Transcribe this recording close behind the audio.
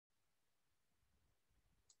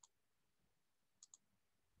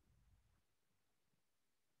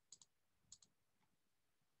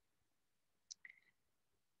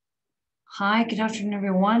Hi, good afternoon,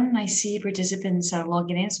 everyone. I see participants are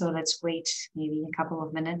logging in, so let's wait maybe a couple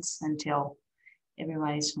of minutes until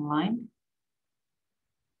everybody's online.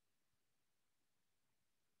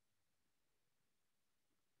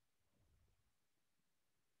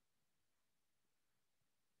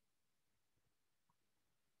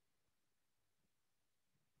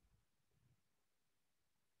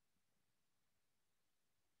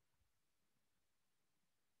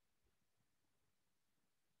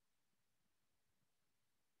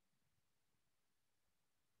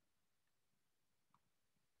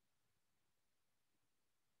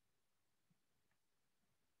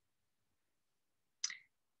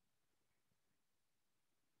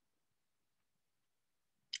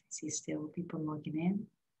 I see still people logging in.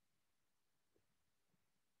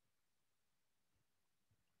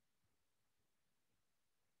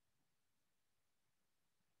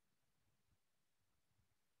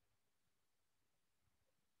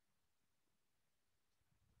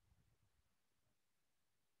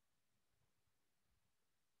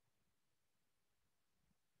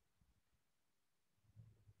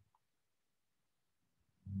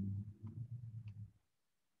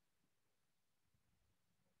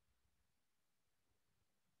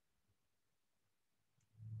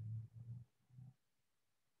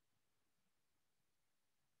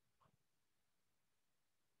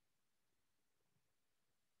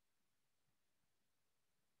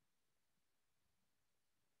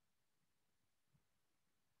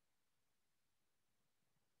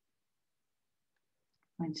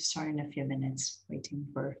 I'm going to start in a few minutes, waiting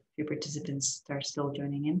for a few participants that are still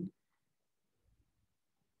joining in.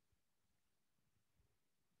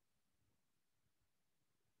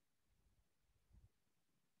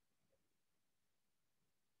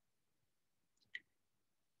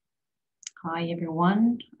 Hi,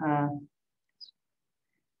 everyone.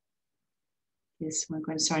 Yes, we're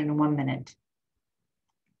going to start in 1 minute.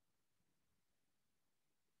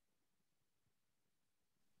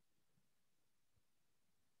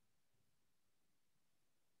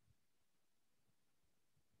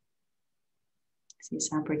 I see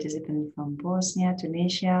some participants from Bosnia,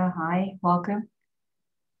 Tunisia. Hi, welcome.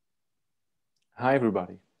 Hi,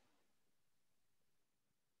 everybody.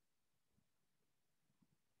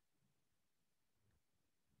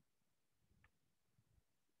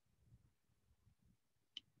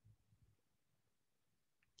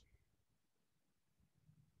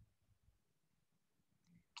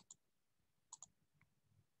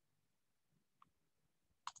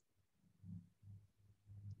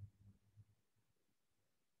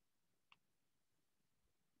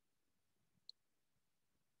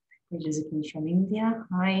 Participants from India.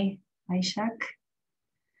 Hi, Shak.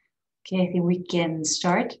 Okay, I think we can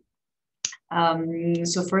start.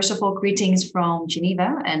 So first of all, greetings from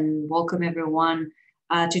Geneva and welcome everyone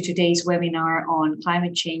to today's webinar on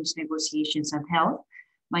climate change negotiations and health.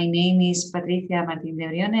 My name is Patricia Martin de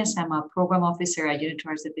Briones. I'm a program officer at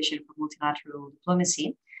UNITAR's Division for Multilateral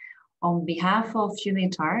Diplomacy. On behalf of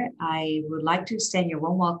UNITAR, I would like to extend your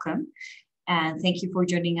warm welcome and thank you for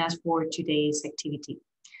joining us for today's activity.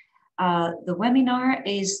 The webinar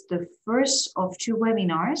is the first of 2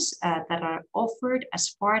 webinars that are offered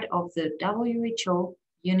as part of the WHO,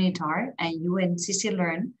 UNITAR, and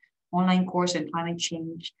UNCCLearn online course on climate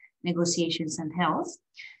change, negotiations, and health.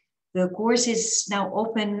 The course is now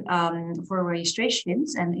open for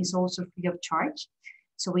registrations and is also free of charge.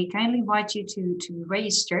 So we kindly invite you to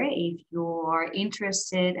register if you are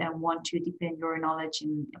interested and want to deepen your knowledge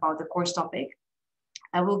about the course topic.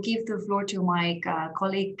 I will give the floor to my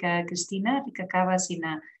colleague, Cristina Ricacavas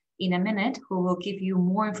in a minute, who will give you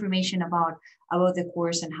more information about the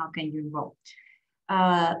course and how can you enroll.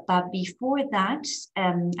 But before that,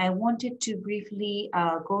 I wanted to briefly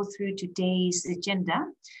go through today's agenda.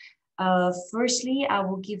 Firstly, I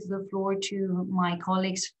will give the floor to my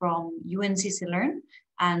colleagues from UNCCLearn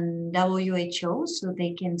and WHO so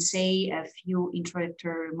they can say a few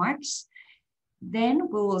introductory remarks. Then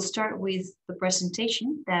we will start with the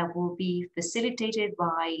presentation that will be facilitated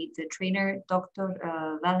by the trainer, Dr.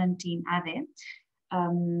 Valentin Ade.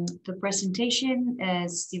 The presentation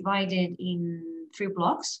is divided in 3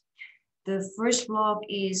 blocks. The first block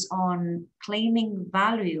is on claiming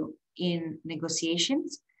value in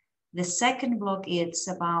negotiations. The second block is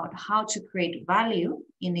about how to create value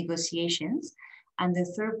in negotiations. And the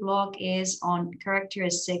third block is on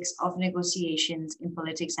characteristics of negotiations in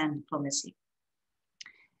politics and diplomacy.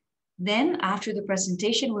 Then after the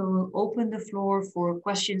presentation, we will open the floor for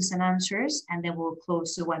questions and answers, and then we'll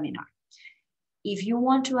close the webinar. If you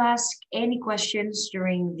want to ask any questions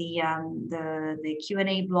during the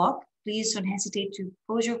Q&A block, please don't hesitate to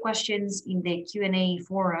pose your questions in the Q&A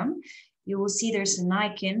forum, you will see there's an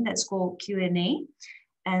icon that's called Q&A.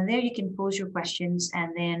 And there you can pose your questions,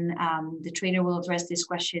 and then the trainer will address these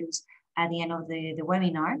questions at the end of the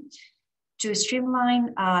webinar. To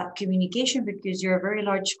streamline communication, because you're a very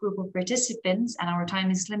large group of participants and our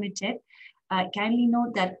time is limited, kindly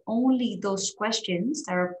note that only those questions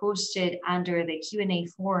that are posted under the Q&A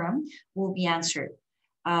forum will be answered.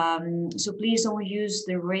 So please don't use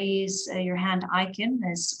the raise your hand icon,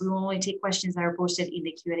 as we will only take questions that are posted in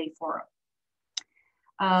the Q&A forum.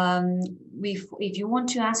 If you want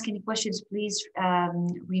to ask any questions, please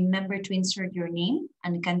remember to insert your name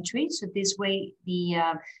and country, so this way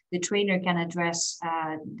the trainer can address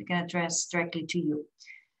directly to you.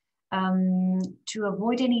 To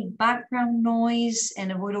avoid any background noise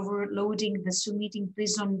and avoid overloading the Zoom meeting,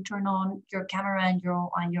 please don't turn on your camera and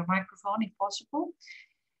your microphone if possible.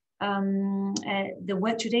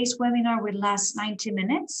 Today's webinar will last 90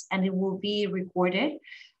 minutes and it will be recorded.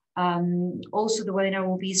 Also, the webinar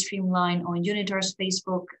will be streamlined on UNITAR's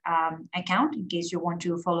Facebook account in case you want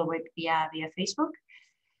to follow it via Facebook.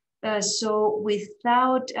 So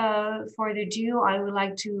without further ado, I would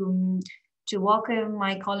like to welcome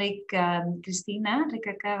my colleague Cristina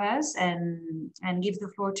Recacavas and give the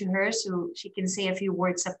floor to her so she can say a few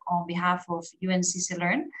words on behalf of UNCC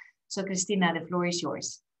Learn. So Cristina, the floor is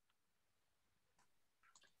yours.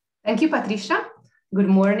 Thank you, Patricia. Good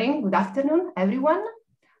morning, good afternoon, everyone.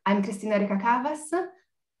 I'm Cristina Recacavas.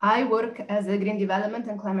 I work as a Green Development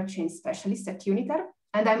and Climate Change Specialist at UNITAR,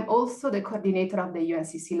 and I'm also the coordinator of the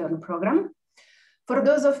UNCC Learn program. For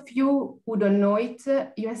those of you who don't know it,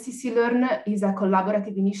 UNCC Learn is a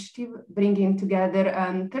collaborative initiative bringing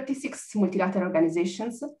together 36 multilateral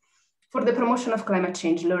organizations for the promotion of climate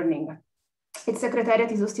change learning. Its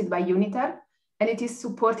secretariat is hosted by UNITAR, and it is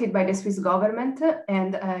supported by the Swiss government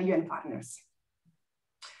and UN partners.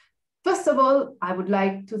 First of all, I would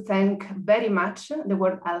like to thank very much the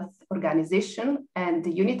World Health Organization and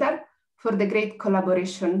the UNITAR for the great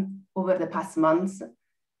collaboration over the past months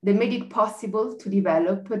that made it possible to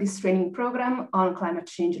develop this training program on climate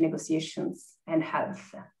change negotiations and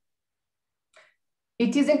health.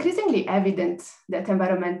 It is increasingly evident that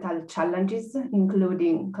environmental challenges,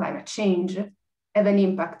 including climate change, have an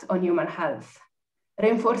impact on human health,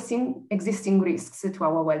 reinforcing existing risks to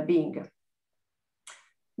our well-being.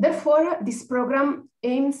 Therefore, this program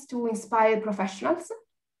aims to inspire professionals,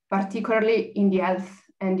 particularly in the health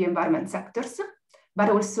and the environment sectors, but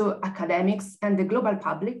also academics and the global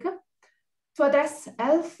public, to address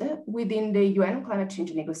health within the UN climate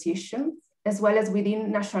change negotiations, as well as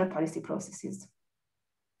within national policy processes.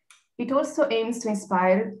 It also aims to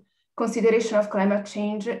inspire consideration of climate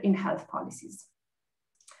change in health policies.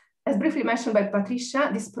 As briefly mentioned by Patricia,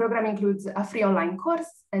 this program includes a free online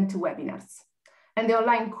course and 2 webinars. And the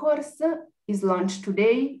online course is launched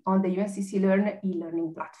today on the UNCC Learn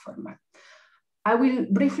e-learning platform. I will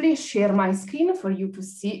briefly share my screen for you to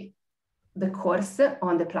see the course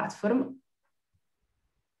on the platform.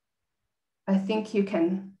 I think you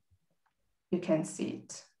can see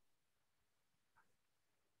it.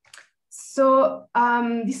 So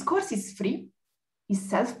this course is free, is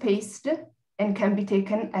self-paced, and can be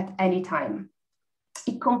taken at any time.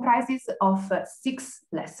 It comprises of 6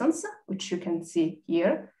 lessons, which you can see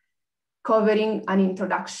here, covering an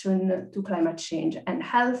introduction to climate change and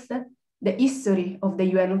health, the history of the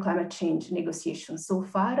UN climate change negotiations so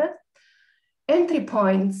far, entry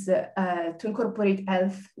points to incorporate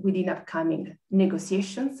health within upcoming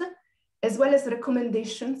negotiations, as well as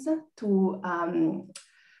recommendations for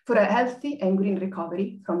a healthy and green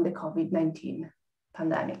recovery from the COVID-19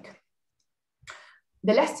 pandemic.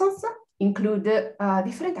 The lessons include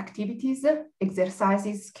different activities,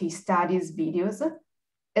 exercises, case studies, videos,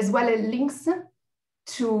 as well as links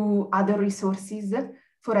to other resources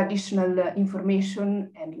for additional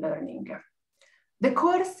information and learning. The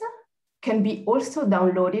course can be also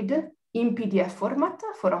downloaded in PDF format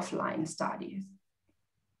for offline studies.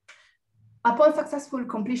 Upon successful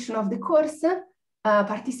completion of the course,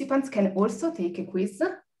 participants can also take a quiz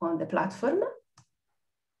on the platform.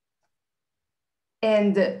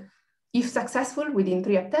 And if successful within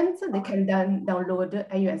 3 attempts, they can then download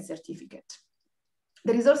a UN certificate.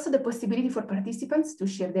 There is also the possibility for participants to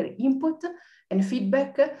share their input and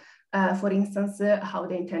feedback, for instance, how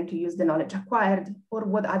they intend to use the knowledge acquired or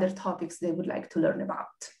what other topics they would like to learn about.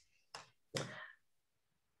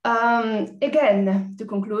 Again, to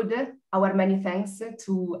conclude, our many thanks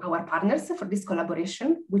to our partners for this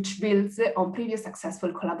collaboration, which builds on previous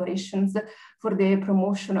successful collaborations for the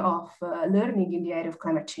promotion of learning in the area of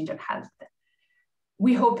climate change and health.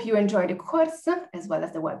 We hope you enjoy the course as well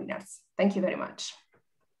as the webinars. Thank you very much.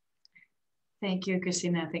 Thank you,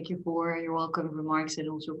 Christina. Thank you for your welcome remarks and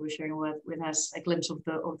also for sharing with us a glimpse of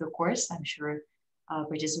the course. I'm sure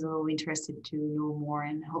participants will be interested to know more,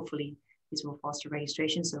 and hopefully this will foster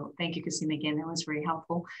registration. So thank you, Christina, again. That was very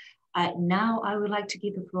helpful. Now I would like to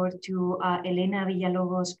give the floor to Elena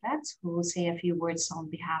Villalobos-Prats, who will say a few words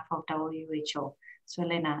on behalf of WHO. So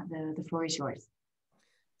Elena, the floor is yours.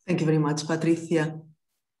 Thank you very much, Patricia.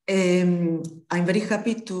 I'm very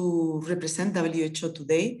happy to represent WHO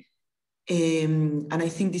today. And I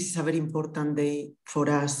think this is a very important day for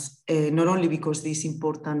us, not only because this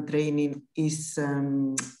important training is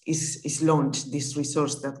launched, this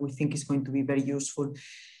resource that we think is going to be very useful,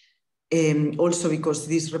 also because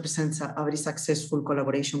this represents a very successful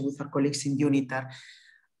collaboration with our colleagues in UNITAR.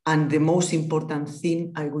 And the most important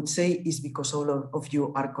thing I would say is because all of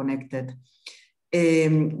you are connected.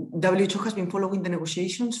 WHO has been following the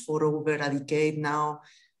negotiations for over a decade now.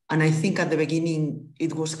 And I think at the beginning,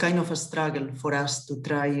 it was kind of a struggle for us to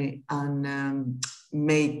try and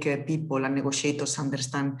make people and negotiators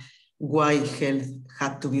understand why health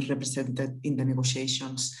had to be represented in the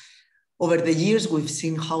negotiations. Over the years, we've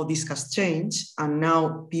seen how this has changed, and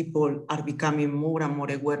now people are becoming more and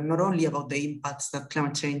more aware, not only about the impacts that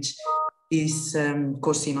climate change is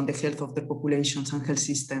causing on the health of the populations and health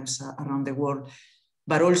systems around the world,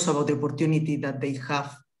 but also about the opportunity that they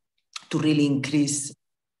have to really increase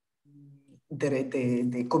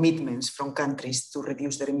the commitments from countries to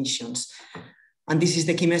reduce their emissions. And this is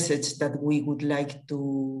the key message that we would like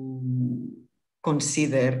to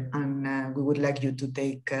consider, and we would like you to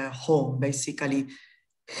take home. Basically,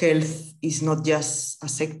 health is not just a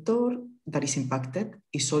sector that is impacted,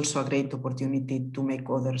 it's also a great opportunity to make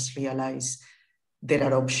others realize there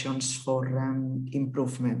are options for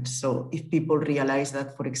improvement. So if people realize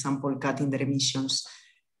that, for example, cutting their emissions,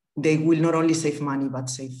 they will not only save money, but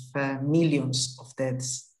save millions of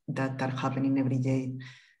deaths that are happening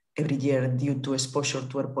every year due to exposure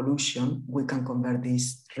to air pollution, we can convert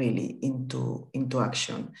this really into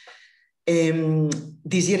action.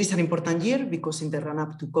 This year is an important year because in the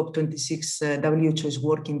run-up to COP26, WHO is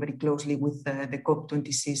working very closely with the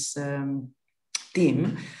COP26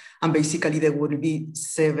 team. And basically there will be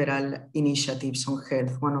several initiatives on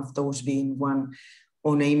health, one of those being one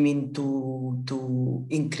on aiming to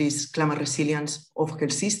increase climate resilience of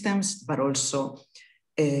health systems, but also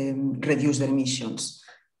reduce their emissions.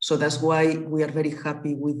 So that's why we are very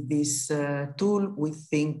happy with this tool. We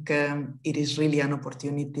think it is really an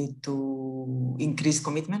opportunity to increase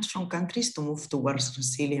commitments from countries to move towards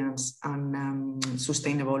resilience and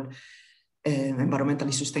sustainable,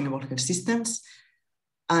 environmentally sustainable health systems.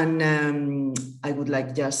 And I would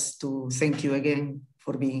like just to thank you again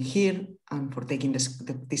for being here and for taking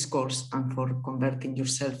this course and for converting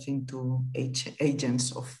yourself into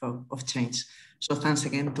agents of change. So thanks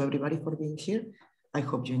again to everybody for being here. I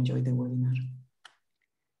hope you enjoyed the webinar.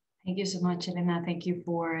 Thank you so much, Elena. Thank you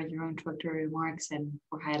for your introductory remarks and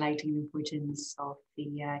for highlighting the importance of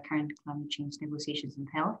the current climate change negotiations in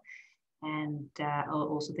health. And I'll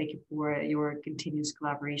also thank you for your continuous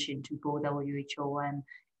collaboration to both WHO and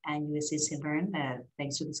USAID Learn.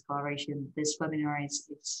 Thanks to this collaboration, this webinar is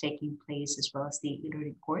taking place as well as the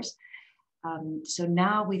e-learning course. So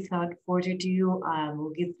now, without further ado,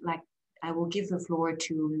 I will give the floor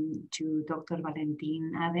to Dr.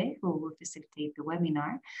 Valentin Ade, who will facilitate the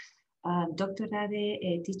webinar. Dr.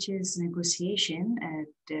 Ade teaches negotiation at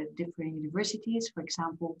different universities, for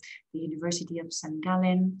example, the University of St.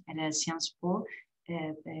 Gallen and Sciences Po,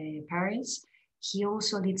 Paris. He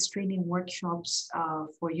also leads training workshops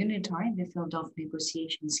for UNITAR in the field of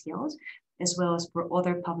negotiation skills, as well as for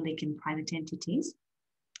other public and private entities.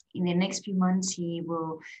 In the next few months, he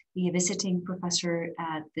will be a visiting professor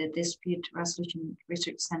at the Dispute Resolution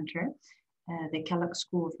Research Center, the Kellogg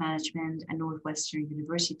School of Management at Northwestern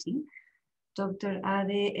University. Dr.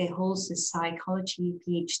 Ade holds a psychology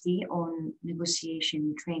PhD on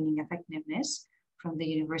negotiation training effectiveness from the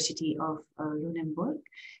University of Lunenburg.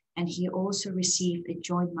 And he also received a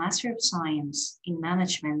joint Master of Science in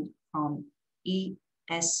Management from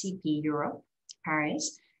ESCP Europe,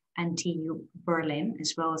 Paris, and TU Berlin,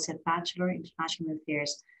 as well as a Bachelor in International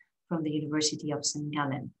Affairs from the University of St.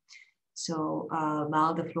 Gallen. So,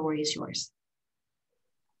 Val, the floor is yours.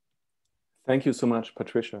 Thank you so much,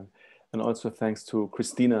 Patricia. And also thanks to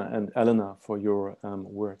Christina and Elena for your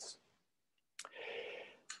words.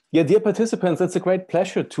 Yeah, dear participants, it's a great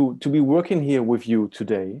pleasure to be working here with you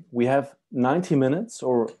today. We have 90 minutes,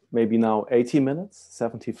 or maybe now 80 minutes,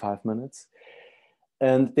 75 minutes.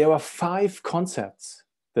 And there are 5 concepts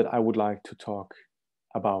that I would like to talk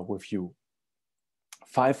about with you.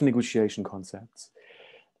 5 negotiation concepts.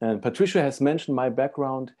 And Patricia has mentioned my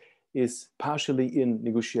background is partially in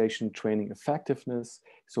negotiation training effectiveness.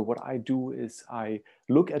 So what I do is I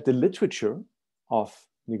look at the literature of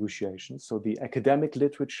negotiations, so the academic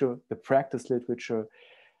literature, the practice literature,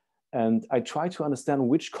 and I try to understand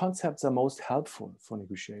which concepts are most helpful for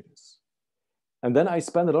negotiators. And then I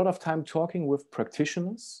spend a lot of time talking with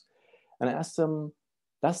practitioners and I ask them,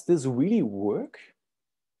 does this really work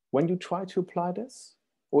when you try to apply this?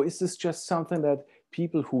 Or is this just something that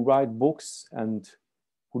people who write books and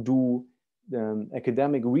who do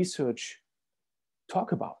academic research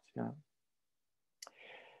talk about? Yeah.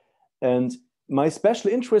 And my special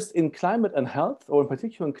interest in climate and health, or in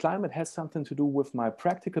particular in climate, has something to do with my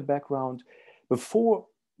practical background. Before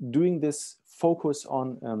doing this focus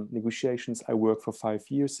on negotiations, I worked for 5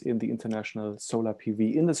 years in the international solar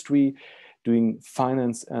PV industry, doing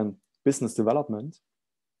finance and business development.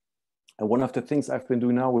 And one of the things I've been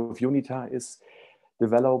doing now with UNITA is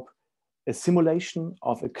develop a simulation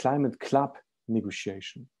of a climate club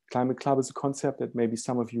negotiation. Climate club is a concept that maybe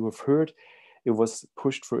some of you have heard. It was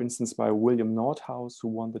pushed, for instance, by William Nordhaus, who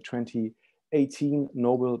won the 2018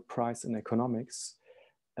 Nobel Prize in Economics.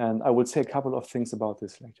 And I will say a couple of things about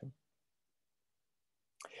this later.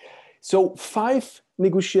 So 5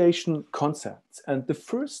 negotiation concepts, and the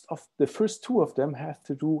first 2 of them have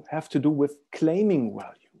to do with claiming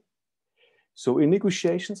value. So in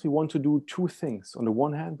negotiations, we want to do 2 things. On the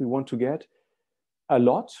one hand, we want to get a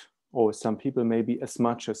lot, or some people maybe as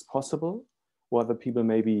much as possible, or other people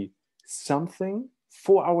maybe something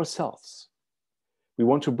for ourselves. We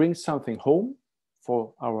want to bring something home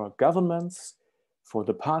for our governments, for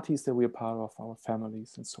the parties that we are part of, our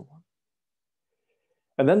families, and so on.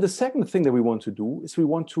 And then the second thing that we want to do is we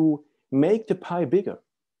want to make the pie bigger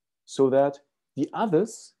so that the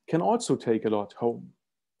others can also take a lot home.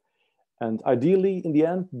 And ideally, in the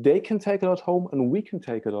end, they can take a lot home and we can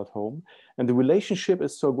take a lot home. And the relationship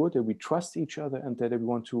is so good that we trust each other and that we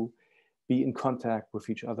want to be in contact with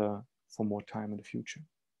each other for more time in the future.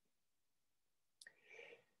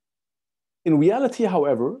 In reality,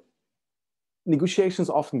 however, negotiations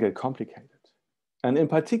often get complicated. And in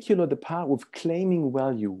particular, the part with claiming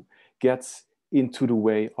value gets into the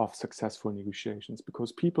way of successful negotiations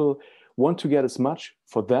because people want to get as much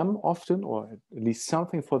for them often, or at least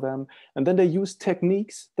something for them. And then they use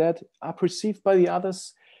techniques that are perceived by the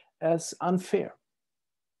others as unfair.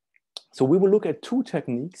 So we will look at 2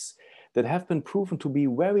 techniques that have been proven to be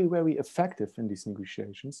very, very effective in these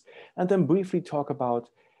negotiations, and then briefly talk about,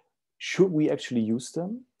 should we actually use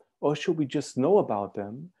them, or should we just know about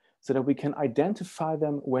them so that we can identify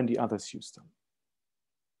them when the others use them?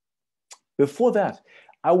 Before that,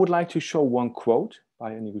 I would like to show one quote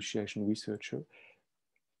by a negotiation researcher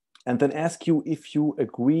and then ask you if you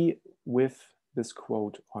agree with this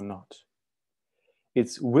quote or not.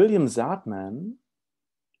 It's William Zartman.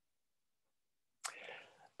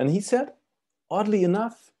 And he said, oddly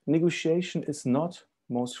enough, negotiation is not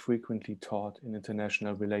most frequently taught in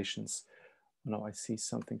international relations. Now I see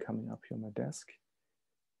something coming up here on my desk.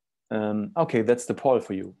 Okay, that's the poll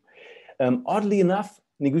for you. Oddly enough,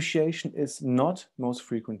 negotiation is not most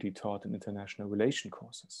frequently taught in international relation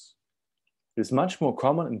courses. It is much more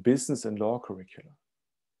common in business and law curricula.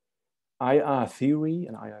 IR theory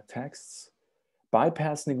and IR texts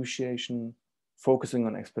bypass negotiation, focusing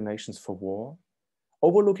on explanations for war,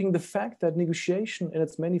 overlooking the fact that negotiation in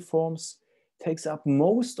its many forms takes up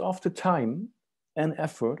most of the time and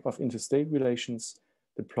effort of interstate relations,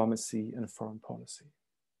 diplomacy, and foreign policy.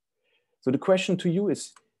 So the question to you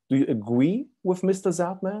is, do you agree with Mr.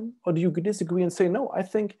 Zartman, or do you disagree and say, no, I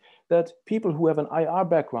think that people who have an IR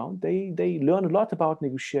background, they learn a lot about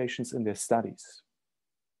negotiations in their studies?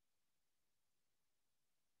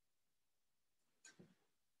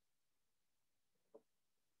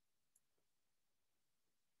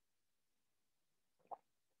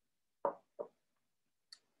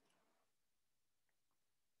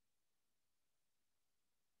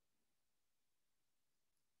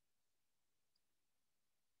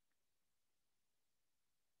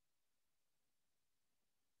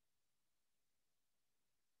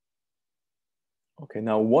 Okay,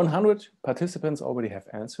 now 100 participants already have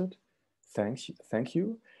answered. Thank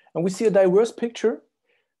you. And we see a diverse picture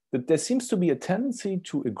that there seems to be a tendency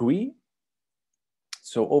to agree.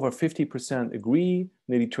 So over 50% agree,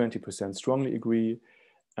 nearly 20% strongly agree,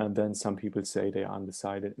 and then some people say they are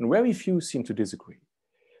undecided, and very few seem to disagree.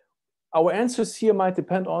 Our answers here might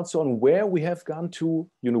depend also on where we have gone to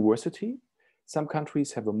university. Some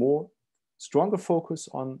countries have a stronger focus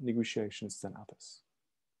on negotiations than others.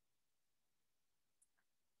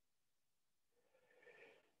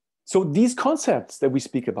 So these concepts that we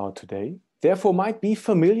speak about today, therefore might be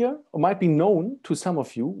familiar or might be known to some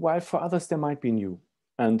of you, while for others they might be new.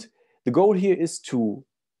 And the goal here is to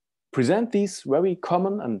present these very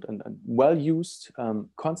common and well-used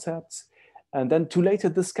concepts, and then to later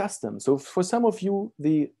discuss them. So for some of you,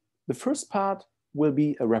 the first part will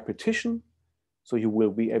be a repetition. So you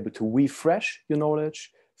will be able to refresh your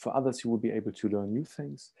knowledge. For others, you will be able to learn new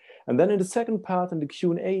things. And then in the second part, in the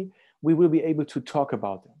Q&A, we will be able to talk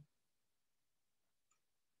about them.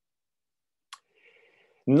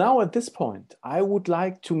 Now at this point, I would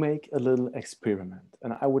like to make a little experiment,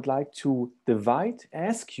 and I would like to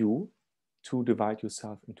ask you to divide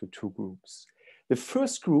yourself into two groups. The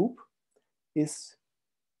first group is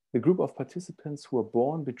the group of participants who are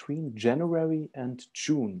born between January and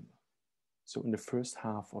June, so in the first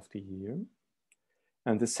half of the year.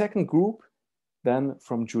 And the second group then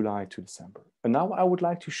from July to December. And now I would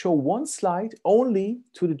like to show one slide only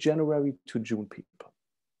to the January to June people.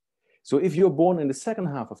 So if you're born in the second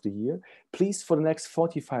half of the year, please for the next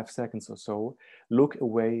 45 seconds or so, look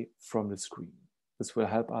away from the screen. This will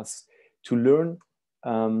help us to learn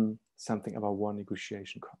something about war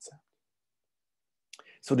negotiation concept.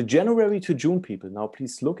 So the January to June people, now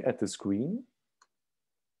please look at the screen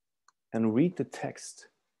and read the text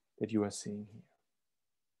that you are seeing here.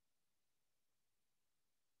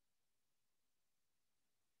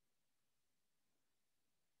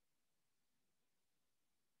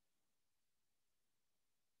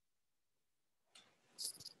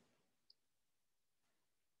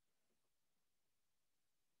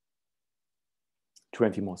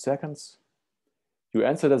 "20 more seconds. Your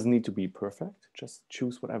answer doesn't need to be perfect. Just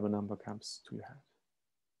choose whatever number comes to your head.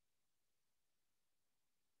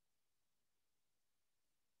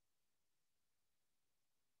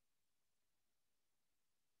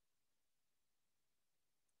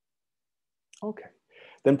 Okay,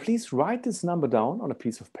 then please write this number down on a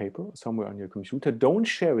piece of paper or somewhere on your computer. Don't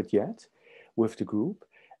share it yet with the group.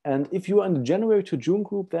 And if you are in the January to June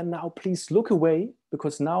group, then now please look away,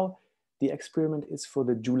 because now the experiment is for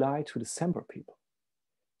the July to December people.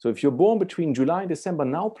 So if you're born between July and December,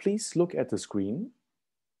 now please look at the screen.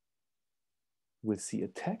 We'll see a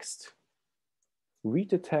text.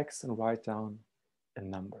 Read the text and write down a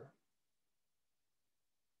number.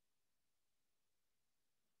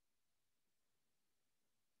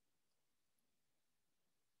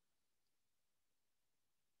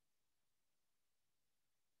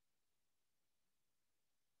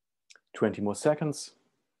 "20 more seconds.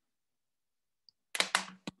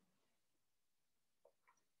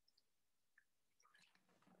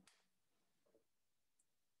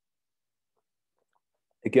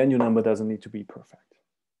 Again, your number doesn't need to be perfect.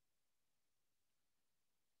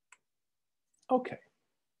 Okay.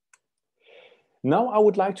 Now I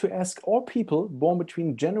would like to ask all people born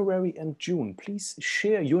between January and June, please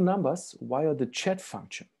share your numbers via the chat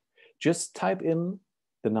function. Just type in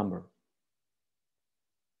the number.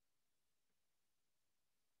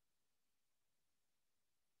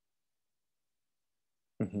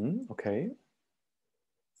 Okay.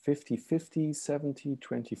 50, 50, 70,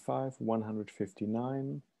 25,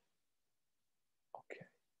 159. Okay.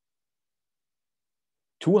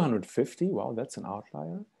 250, wow, that's an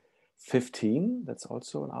outlier. 15, that's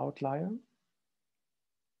also an outlier.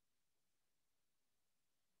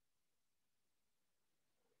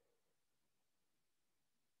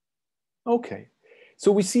 Okay,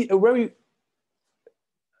 so we see a very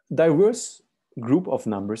diverse group of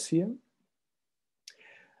numbers here.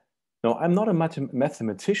 Now, I'm not a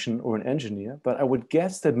mathematician or an engineer, but I would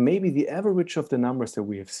guess that maybe the average of the numbers that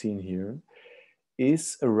we have seen here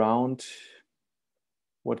is around,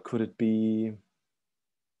 what could it be?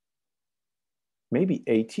 Maybe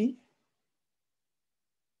 80?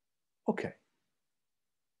 Okay.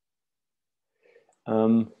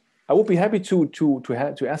 I would be happy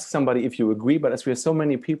to ask somebody if you agree, but as we have so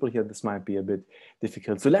many people here, this might be a bit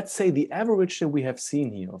difficult. So let's say the average that we have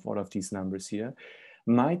seen here of all of these numbers here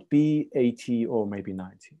might be 80 or maybe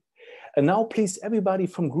 90. And now please, everybody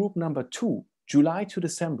from group number 2, July to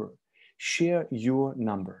December, share your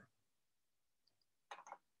number.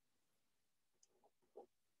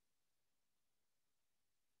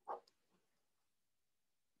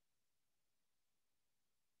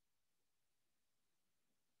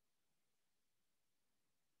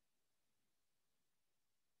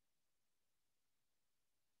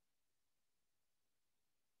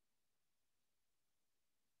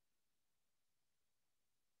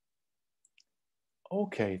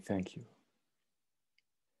 Okay, thank you.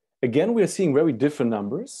 Again, we are seeing very different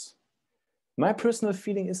numbers. My personal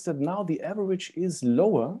feeling is that now the average is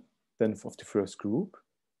lower than of the first group.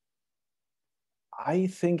 I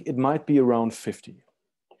think it might be around 50.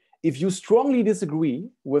 if you strongly disagree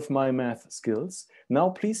with my math skills, now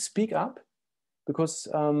please speak up, because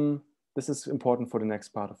this is important for the next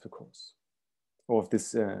part of the course, or of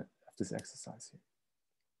this exercise here.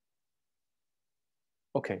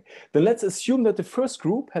 Okay, then let's assume that the first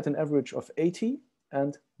group had an average of 80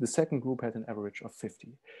 and the second group had an average of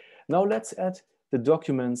 50. Now let's add the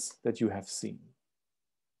documents that you have seen.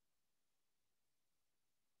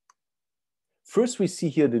 First, we see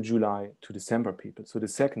here the July to December people, so the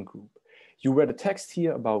second group. You read a text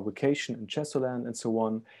here about vacation in Chesoland and so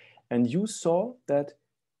on, and you saw that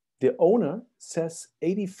the owner says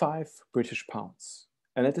 85 British pounds.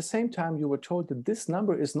 And at the same time, you were told that this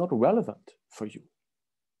number is not relevant for you.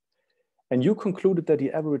 And you concluded that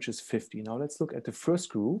the average is 50. Now let's look at the first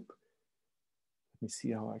group. Let me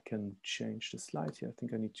see how I can change the slide here. I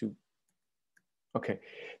think I need to. Okay,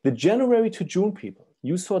 the January to June people,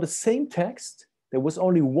 you saw the same text. There was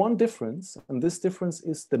only one difference, and this difference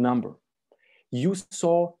is the number. You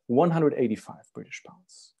saw 185 British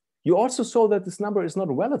pounds. You also saw that this number is not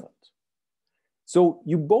relevant. So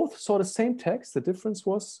you both saw the same text. The difference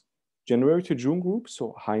was January to June group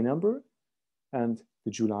saw a high number, and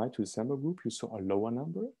the July to December group, you saw a lower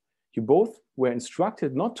number. You both were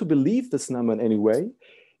instructed not to believe this number in any way,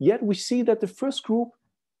 yet we see that the first group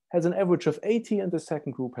has an average of 80 and the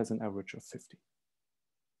second group has an average of 50.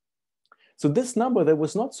 So this number that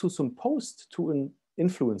was not supposed to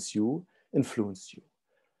influence you, influenced you.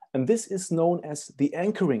 And this is known as the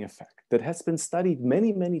anchoring effect that has been studied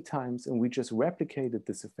many, many times, and we just replicated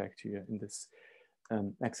this effect here in this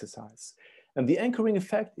exercise. And the anchoring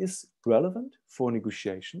effect is relevant for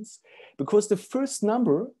negotiations because the first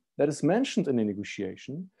number that is mentioned in a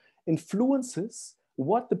negotiation influences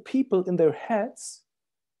what the people in their heads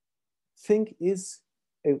think is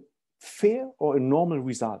a fair or a normal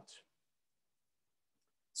result.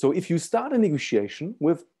 So if you start a negotiation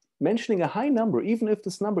with mentioning a high number, even if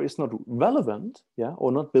this number is not relevant, yeah,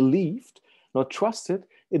 or not believed, not trusted,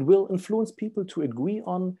 it will influence people to agree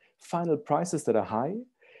on final prices that are high.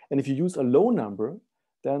 And if you use a low number,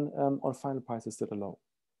 then on final prices that are low.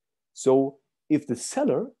 So if the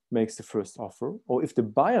seller makes the first offer, or if the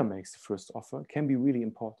buyer makes the first offer, can be really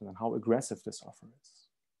important on how aggressive this offer is.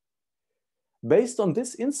 Based on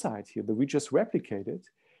this insight here that we just replicated,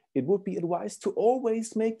 it would be advised to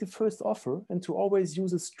always make the first offer and to always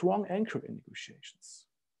use a strong anchor in negotiations.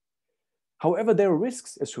 However, there are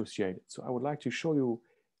risks associated. So I would like to show you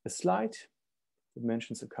a slide that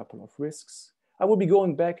mentions a couple of risks. I will be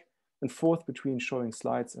going back and forth between showing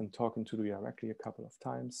slides and talking to you directly a couple of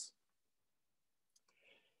times.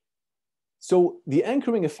 So the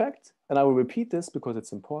anchoring effect, and I will repeat this because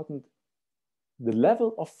it's important, the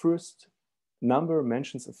level of first number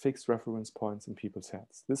mentions a fixed reference points in people's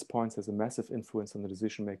heads. This point has a massive influence on the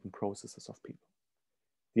decision-making processes of people.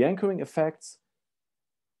 The anchoring affects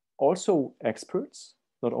also experts,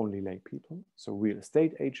 not only lay people. So real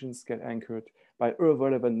estate agents get anchored by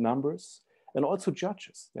irrelevant numbers, and also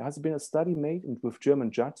judges. There has been a study made with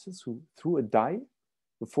German judges who threw a die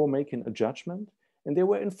before making a judgment, and they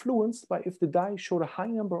were influenced by if the die showed a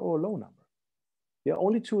high number or a low number. Yeah,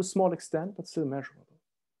 only to a small extent, but still measurable.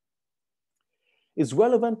 It's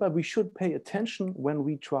relevant, but we should pay attention when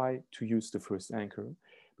we try to use the first anchor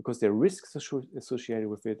because there are risks associated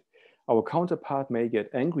with it. Our counterpart may get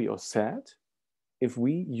angry or sad if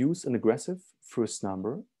we use an aggressive first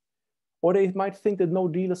number, or they might think that no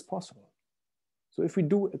deal is possible. So if we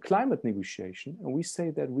do a climate negotiation and we say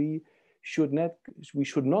that we should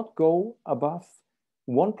not go above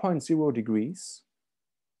 1.0 degrees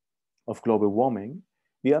of global warming,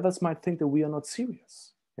 the others might think that we are not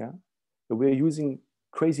serious. Yeah. We're using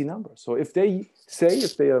crazy numbers. So if they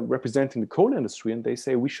are representing the coal industry and they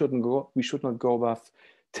say we should not go above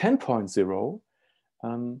 10.0,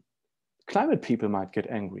 climate people might get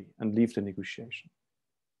angry and leave the negotiation.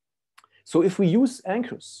 So if we use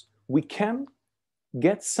anchors, we can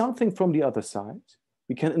get something from the other side.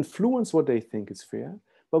 We can influence what they think is fair,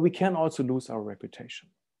 but we can also lose our reputation.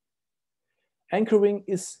 Anchoring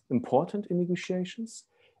is important in negotiations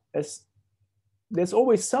as there's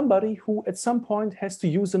always somebody who at some point has to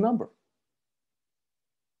use a number.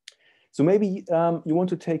 So maybe you want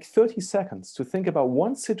to take 30 seconds to think about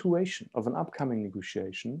one situation of an upcoming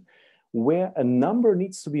negotiation where a number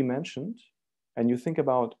needs to be mentioned, and you think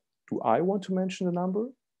about, do I want to mention a number,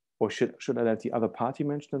 or should I let the other party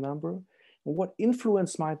mention a number? And what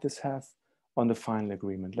influence might this have on the final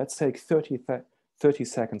agreement? Let's take 30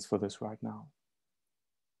 seconds for this right now.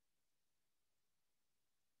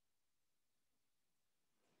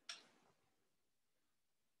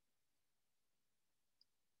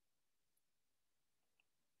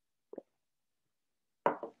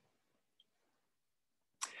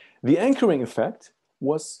 The anchoring effect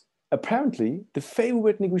was apparently the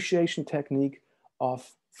favorite negotiation technique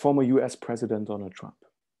of former US President Donald Trump.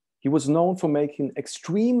 He was known for making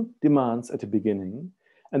extreme demands at the beginning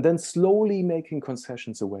and then slowly making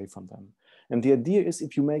concessions away from them. And the idea is,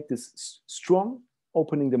 if you make this strong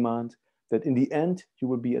opening demand, that in the end, you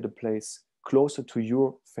will be at a place closer to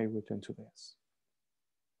your favorite than to theirs.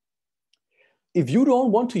 If you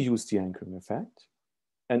don't want to use the anchoring effect,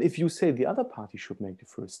 and if you say the other party should make the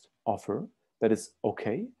first offer, that is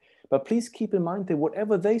okay. But please keep in mind that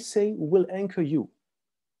whatever they say will anchor you.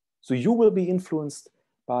 So you will be influenced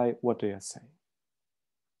by what they are saying.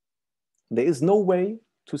 There is no way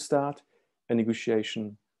to start a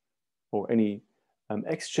negotiation or any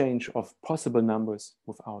exchange of possible numbers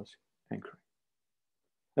without anchoring.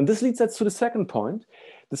 And this leads us to the second point.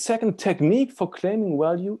 The second technique for claiming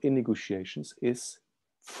value in negotiations is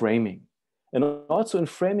framing. And also in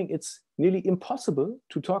framing, it's nearly impossible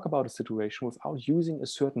to talk about a situation without using a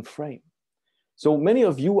certain frame. So many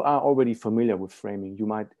of you are already familiar with framing. You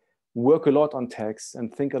might work a lot on text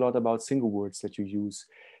and think a lot about single words that you use.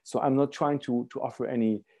 So I'm not trying to offer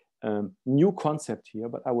any new concept here,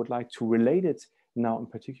 but I would like to relate it now in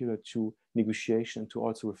particular to negotiation, to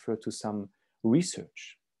also refer to some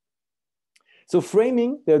research. So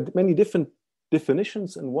framing, there are many different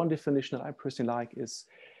definitions, and one definition that I personally like is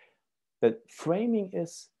that framing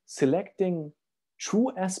is selecting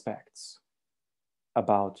true aspects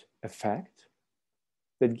about a fact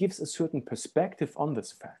that gives a certain perspective on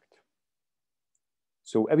this fact.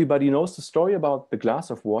 So everybody knows the story about the glass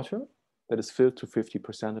of water that is filled to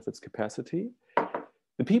 50% of its capacity.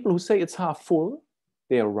 The people who say it's half full,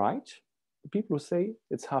 they are right. The people who say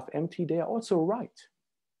it's half empty, they are also right.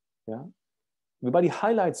 Yeah? Everybody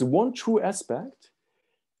highlights one true aspect,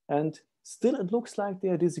 and still it looks like they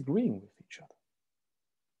are disagreeing with each other.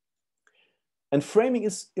 And framing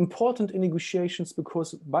is important in negotiations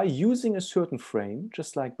because by using a certain frame,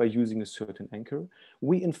 just like by using a certain anchor,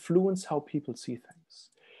 we influence how people see things.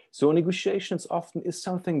 So negotiations often is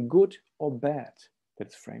something good or bad that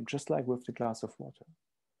is framed, just like with the glass of water.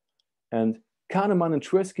 And Kahneman and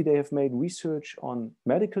Tversky, they have made research on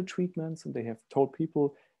medical treatments, and they have told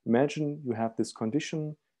people, imagine you have this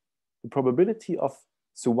condition, the probability of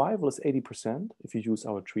survival is 80% if you use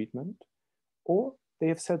our treatment. Or they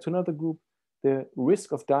have said to another group, the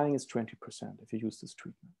risk of dying is 20% if you use this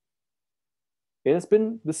treatment. It has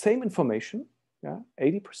been the same information,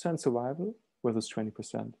 80% survival versus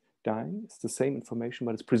 20% dying. It's the same information,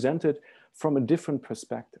 but it's presented from a different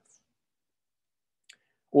perspective.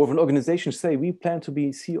 Or if an organization say, we plan to be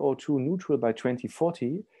CO2 neutral by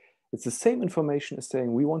 2040, it's the same information as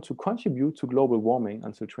saying we want to contribute to global warming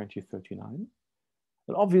until 2039.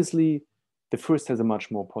 And obviously, the first has a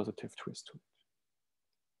much more positive twist to it.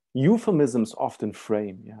 Euphemisms often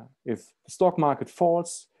frame, if the stock market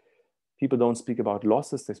falls, people don't speak about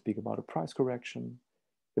losses, they speak about a price correction.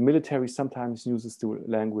 The military sometimes uses the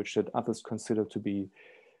language that others consider to be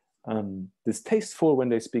distasteful when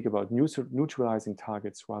they speak about neutralizing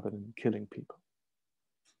targets rather than killing people.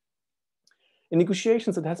 In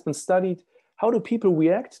negotiations, it has been studied, how do people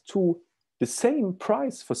react to the same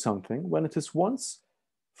price for something when it is once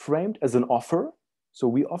framed as an offer? So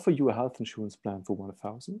we offer you a health insurance plan for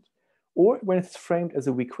 1,000, or when it's framed as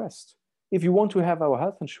a request. If you want to have our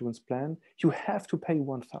health insurance plan, you have to pay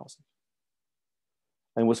 1,000.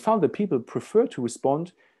 And it was found that people prefer to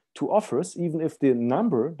respond to offers, even if the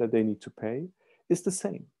number that they need to pay is the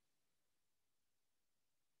same.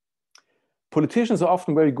 Politicians are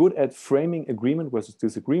often very good at framing agreement versus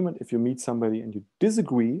disagreement. If you meet somebody and you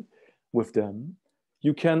disagree with them,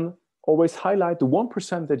 you can always highlight the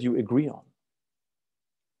 1% that you agree on,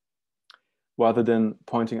 rather than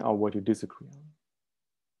pointing out what you disagree on.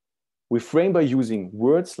 We frame by using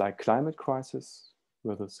words like climate crisis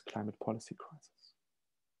versus climate policy crisis.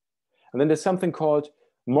 And then there's something called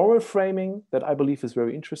moral framing that I believe is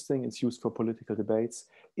very interesting. It's used for political debates.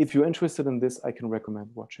 If you're interested in this, I can recommend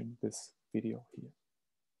watching this video here.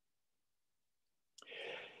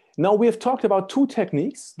 Now we have talked about two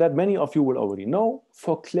techniques that many of you will already know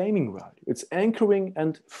for claiming value. It's anchoring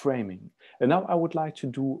and framing. And now I would like to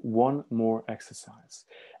do one more exercise.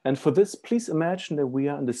 And for this, please imagine that we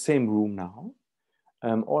are in the same room now.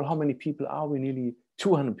 How many people are we? Nearly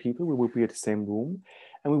 200 people. We will be at the same room.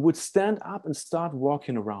 And we would stand up and start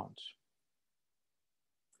walking around.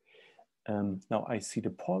 Now I see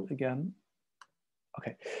the poll again.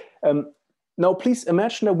 Okay. Now please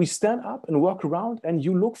imagine that we stand up and walk around and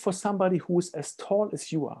you look for somebody who is as tall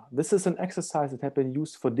as you are. This is an exercise that had been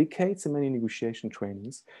used for decades in many negotiation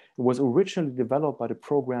trainings. It was originally developed by the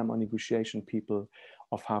program on negotiation people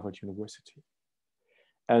of Harvard University.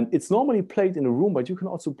 And it's normally played in a room, but you can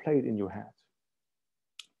also play it in your head.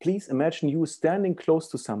 Please imagine you standing close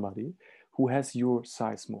to somebody who has your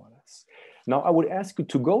size more or less. Now, I would ask you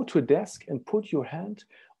to go to a desk and put your hand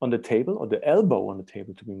on the table, or the elbow on the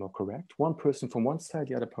table to be more correct. One person from one side,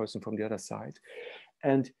 the other person from the other side.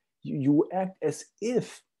 And you act as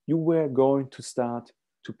if you were going to start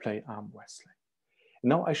to play arm wrestling.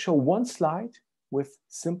 Now I show one slide with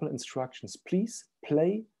simple instructions. Please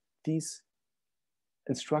play these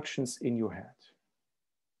instructions in your head.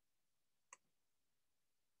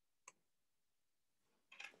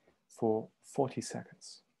 For 40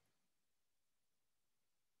 seconds.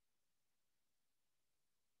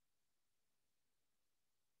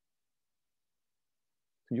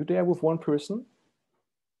 You're there with one person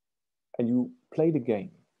and you play the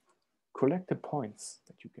game. Collect the points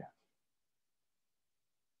that you get.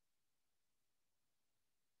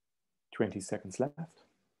 20 seconds left.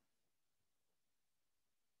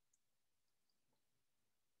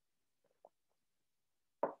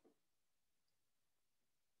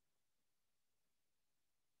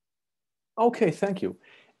 Okay, thank you.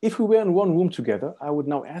 If we were in one room together, I would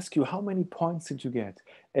now ask you, how many points did you get?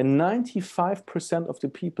 And 95% of the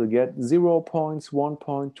people get 0 points, 1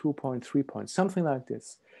 point, 2 points, 3 points, something like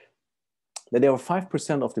this. Then there are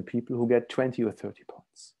 5% of the people who get 20 or 30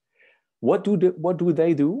 points. What do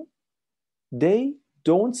they do? They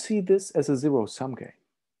don't see this as a zero-sum game.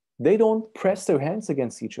 They don't press their hands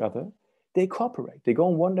against each other. They cooperate. They go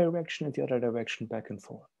in one direction and the other direction, back and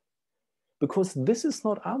forth. Because this is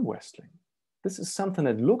not arm wrestling. This is something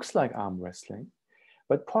that looks like arm wrestling,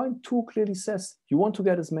 but point 2 clearly says you want to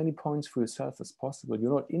get as many points for yourself as possible.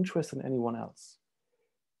 You're not interested in anyone else.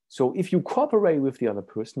 So if you cooperate with the other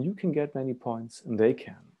person, you can get many points and they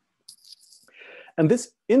can. And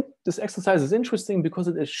this exercise is interesting because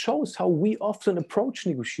it shows how we often approach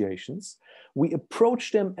negotiations. We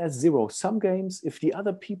approach them as zero-sum games. If the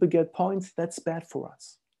other people get points, that's bad for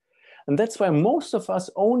us. And that's why most of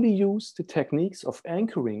us only use the techniques of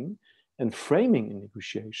anchoring and framing in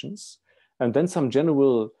negotiations, and then some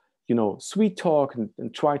general, sweet talk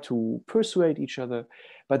and try to persuade each other,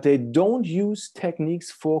 but they don't use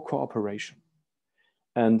techniques for cooperation.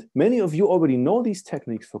 And many of you already know these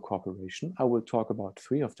techniques for cooperation. I will talk about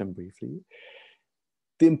 3 of them briefly.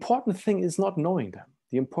 The important thing is not knowing them.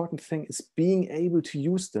 The important thing is being able to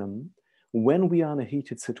use them when we are in a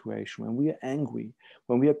heated situation, when we are angry,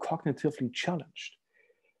 when we are cognitively challenged.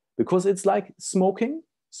 Because it's like smoking.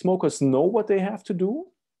 Smokers know what they have to do.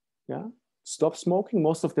 Yeah? Stop smoking.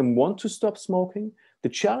 Most of them want to stop smoking. The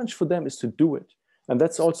challenge for them is to do it. And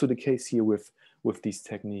that's also the case here with these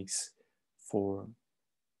techniques for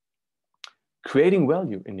creating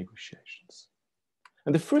value in negotiations.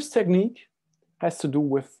 And the first technique has to do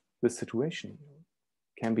with the situation.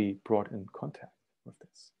 Can be brought in contact with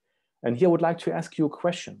this. And here I would like to ask you a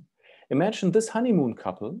question. Imagine this honeymoon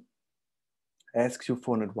couple asks you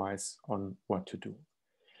for an advice on what to do.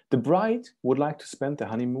 The bride would like to spend the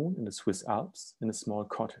honeymoon in the Swiss Alps in a small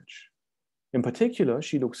cottage. In particular,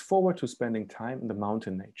 she looks forward to spending time in the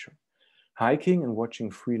mountain nature, hiking and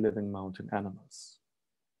watching free-living mountain animals.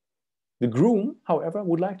 The groom, however,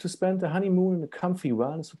 would like to spend the honeymoon in a comfy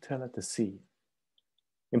wellness hotel at the sea.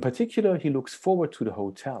 In particular, he looks forward to the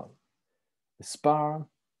hotel, the spa,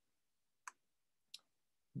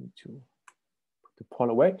 need to put the poll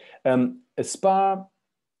away, a spa,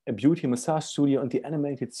 a beauty massage studio, and the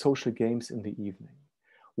animated social games in the evening.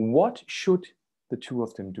 What should the 2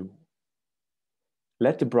 of them do?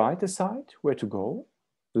 Let the bride decide where to go,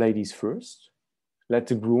 ladies first. Let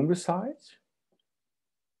the groom decide,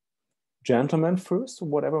 gentlemen first, or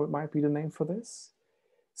whatever might be the name for this.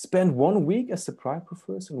 Spend 1 week as the bride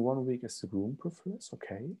prefers and 1 week as the groom prefers,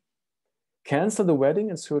 okay. Cancel the wedding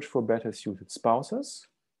and search for better suited spouses.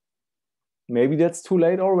 Maybe that's too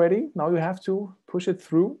late already. Now you have to push it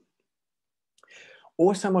through.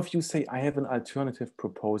 Or some of you say, I have an alternative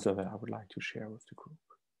proposal that I would like to share with the group.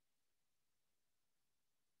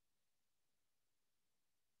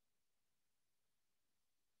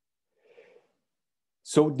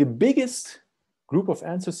 So the biggest group of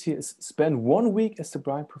answers here is spend 1 week as the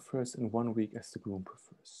bride prefers and 1 week as the groom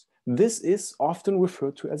prefers. This is often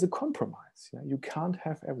referred to as a compromise. Yeah? You can't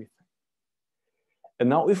have everything. And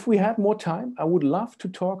now if we had more time, I would love to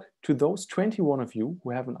talk to those 21 of you who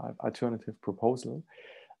have an alternative proposal.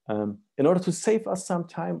 In order to save us some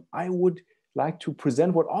time, I would like to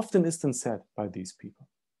present what often is then said by these people.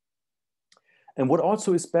 And what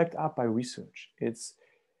also is backed up by research. It's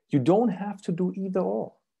you don't have to do either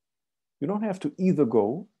or. You don't have to either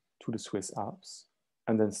go to the Swiss Alps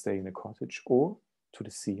and then stay in a cottage, or to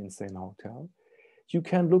the sea and stay in a hotel. you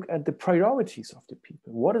can look at the priorities of the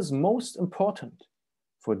people. What is most important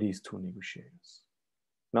for these two negotiators?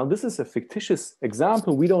 Now, this is a fictitious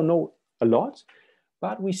example. We don't know a lot,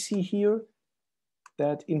 but we see here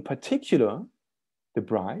that in particular, the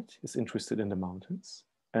bride is interested in the mountains,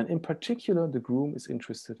 and in particular, the groom is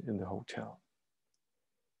interested in the hotel.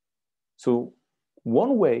 So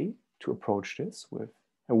one way to approach this with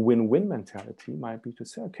a win-win mentality might be to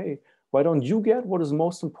say, okay, why don't you get what is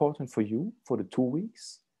most important for you for the 2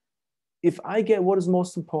 weeks? If I get what is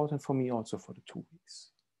most important for me also for the 2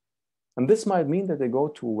 weeks. And this might mean that they go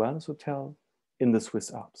to a wellness hotel in the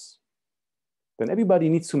Swiss Alps. Then everybody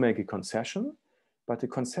needs to make a concession, but the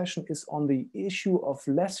concession is on the issue of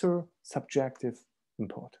lesser subjective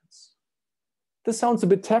importance. This sounds a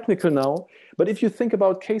bit technical now, but if you think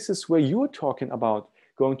about cases where you're talking about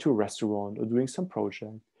going to a restaurant or doing some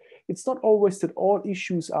project, it's not always that all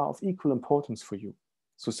issues are of equal importance for you.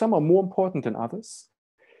 So some are more important than others.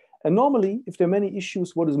 And normally, if there are many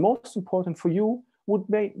issues, what is most important for you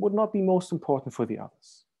would not be most important for the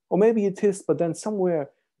others. Or maybe it is, but then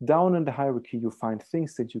somewhere down in the hierarchy, you find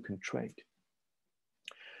things that you can trade.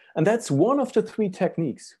 And that's one of the 3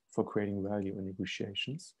 techniques for creating value in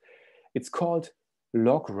negotiations. It's called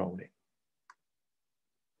log rolling.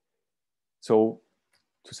 So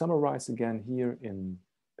to summarize again here in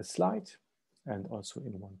a slide and also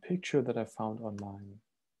in one picture that I found online,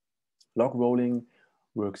 log rolling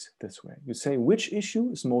works this way. You say, which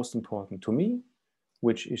issue is most important to me?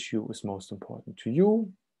 Which issue is most important to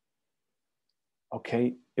you?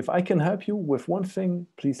 Okay, if I can help you with one thing,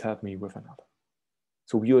 please help me with another.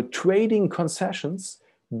 So you're trading concessions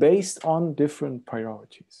based on different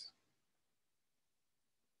priorities.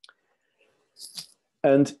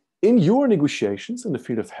 And in your negotiations in the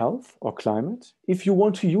field of health or climate, if you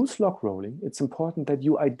want to use log rolling, it's important that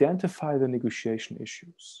you identify the negotiation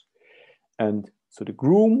issues. And so the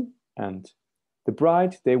groom and the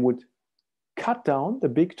bride, they would cut down the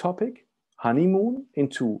big topic, honeymoon,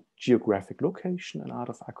 into geographic location and art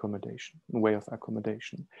of accommodation, and way of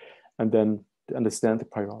accommodation, and then to understand the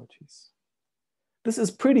priorities. This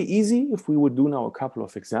is pretty easy if we would do now a couple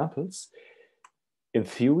of examples in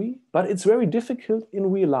theory, but it's very difficult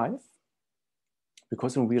in real life,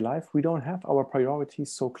 because in real life, we don't have our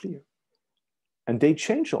priorities so clear. And they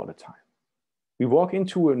change all the time. We walk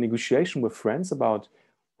into a negotiation with friends about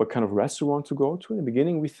what kind of restaurant to go to. In the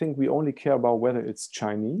beginning, we think we only care about whether it's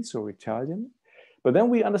Chinese or Italian. But then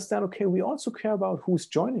we understand, okay, we also care about who's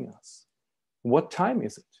joining us. What time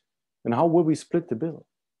is it? And how will we split the bill?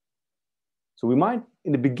 So we might,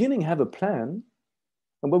 in the beginning, have a plan,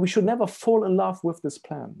 but we should never fall in love with this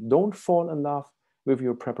plan. Don't fall in love with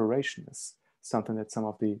your preparation, is something that some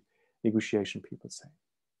of the negotiation people say.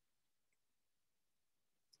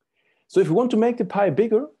 So if we want to make the pie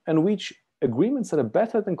bigger and reach agreements that are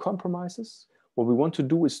better than compromises, what we want to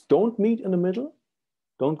do is don't meet in the middle.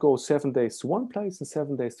 Don't go 7 days to one place and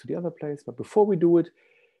 7 days to the other place. But before we do it,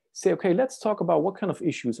 say, okay, let's talk about what kind of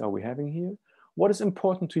issues are we having here? What is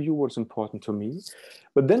important to you? What is important to me?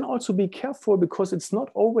 But then also be careful, because it's not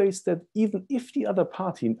always that even if the other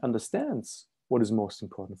party understands what is most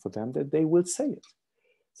important for them, that they will say it.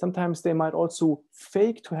 Sometimes they might also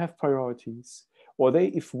fake to have priorities, or they,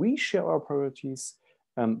 if we share our priorities,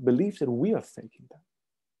 believe that we are faking them.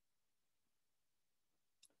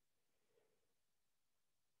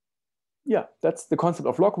 Yeah, that's the concept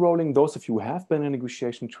of log rolling. Those of you who have been in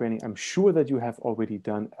negotiation training, I'm sure that you have already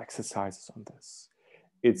done exercises on this.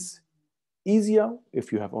 It's easier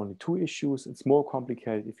if you have only 2 issues. It's more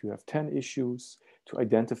complicated if you have 10 issues to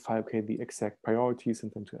identify, okay, the exact priorities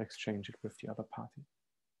and then to exchange it with the other party.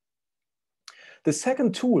 The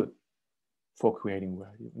second tool for creating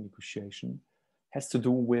value in negotiation has to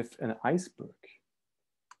do with an iceberg.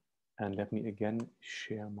 And let me again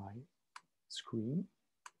share my screen.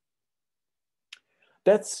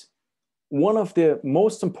 That's one of the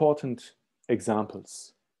most important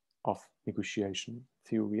examples of negotiation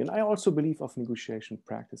theory. And I also believe of negotiation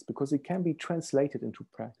practice, because it can be translated into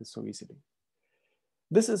practice so easily.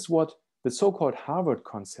 This is what the so-called Harvard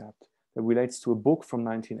concept that relates to a book from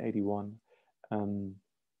 1981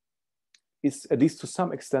 is, at least to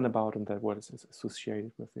some extent, about, and that what is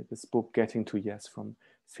associated with it. This book, Getting to Yes, from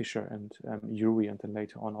Fisher and Ury, and then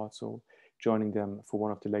later on also joining them for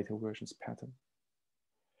one of the later versions, Patton.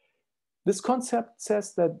 This concept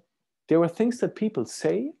says that there are things that people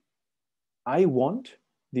say, I want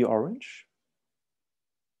the orange,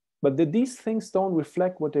 but that these things don't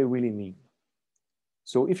reflect what they really mean.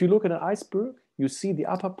 So if you look at an iceberg, you see the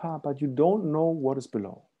upper part, but you don't know what is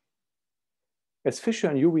below. As Fisher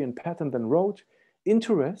and Ury and Patton then wrote,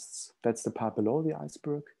 interests, that's the part below the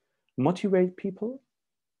iceberg, motivate people.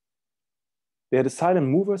 They're the silent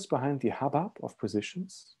movers behind the hubbub of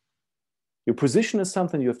positions. Your position is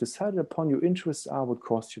something you have decided upon. Your interests are what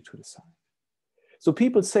caused you to decide. So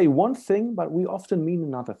people say one thing, but we often mean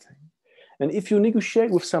another thing. And if you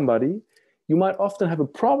negotiate with somebody, you might often have a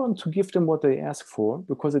problem to give them what they ask for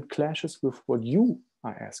because it clashes with what you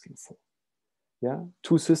are asking for. Yeah,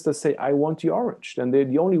 two sisters say, I want the orange. Then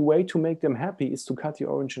the only way to make them happy is to cut the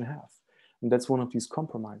orange in half. And that's one of these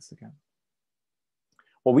compromises again.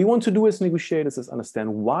 What we want to do as negotiators is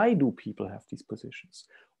understand, why do people have these positions?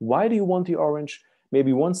 Why do you want the orange?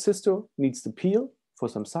 Maybe one sister needs the peel for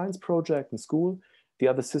some science project in school. The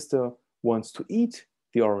other sister wants to eat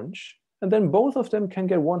the orange. And then both of them can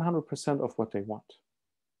get 100% of what they want.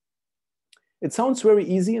 It sounds very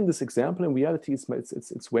easy in this example. In reality,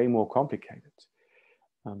 it's way more complicated.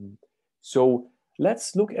 So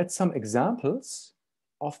let's look at some examples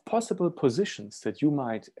of possible positions that you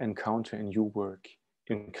might encounter in your work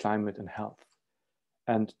in climate and health,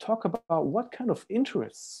 and talk about what kind of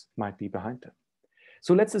interests might be behind them.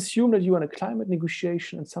 So let's assume that you're in a climate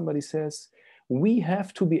negotiation and somebody says, we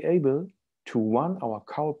have to be able to run our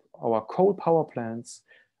coal power plants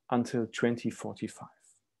until 2045.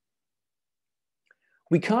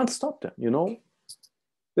 We can't stop them, you know.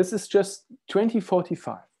 This is just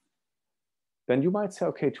 2045. Then you might say,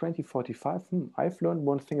 okay, 2045, I've learned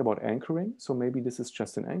one thing about anchoring, so maybe this is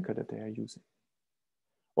just an anchor that they are using.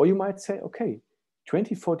 Or you might say, okay,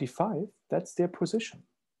 2045, that's their position.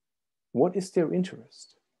 What is their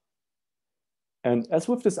interest? And as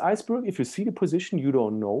with this iceberg, if you see the position, you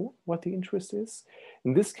don't know what the interest is.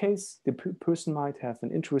 In this case, the person might have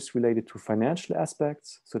an interest related to financial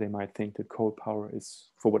aspects. So they might think that coal power is,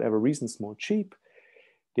 for whatever reasons, more cheap.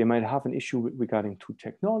 They might have an issue regarding to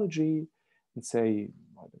technology and say,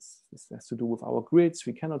 well, this has to do with our grids.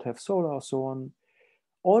 We cannot have solar or so on.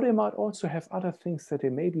 Or they might also have other things that they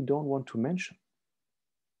maybe don't want to mention.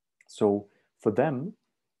 So for them,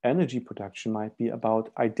 energy production might be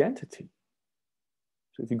about identity.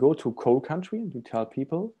 So if you go to a coal country and you tell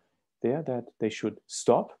people there that they should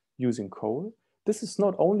stop using coal, this is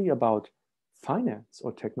not only about finance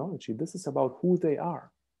or technology, this is about who they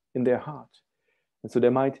are in their heart. And so they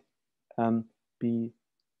might be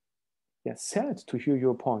sad to hear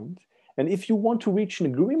your point. And if you want to reach an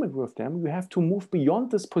agreement with them, you have to move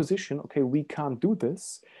beyond this position. Okay, we can't do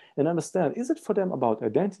this, and understand, is it for them about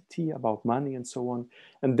identity, about money, and so on?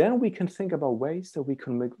 And then we can think about ways that we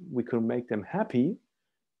can make them happy,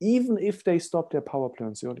 even if they stop their power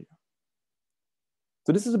plants earlier.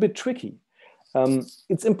 So this is a bit tricky.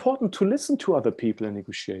 It's important to listen to other people in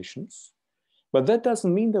negotiations, but that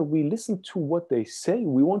doesn't mean that we listen to what they say.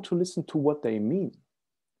 We want to listen to what they mean.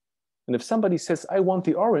 And if somebody says, I want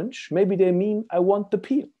the orange, maybe they mean, I want the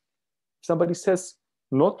peel. If somebody says,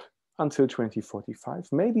 not until 2045,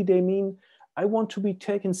 maybe they mean, I want to be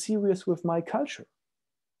taken serious with my culture.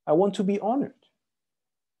 I want to be honored.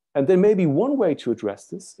 And then maybe one way to address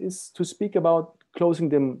this is to speak about closing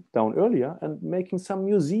them down earlier and making some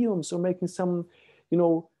museums or making some,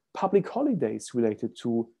 public holidays related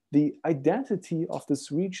to the identity of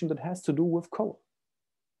this region that has to do with coal.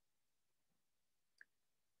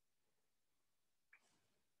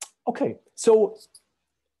 Okay, so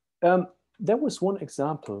there was one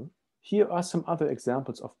example. Here are some other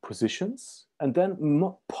examples of positions and then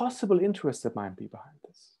possible interests that might be behind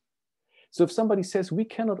this. So if somebody says we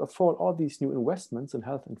cannot afford all these new investments in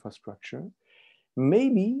health infrastructure,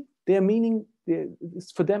 maybe they're meaning,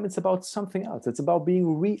 for them it's about something else. It's about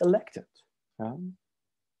being re-elected.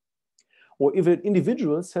 Or if an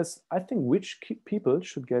individual says, I think rich people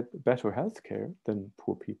should get better healthcare than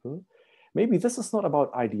poor people, maybe this is not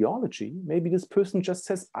about ideology. Maybe this person just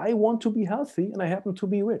says, I want to be healthy and I happen to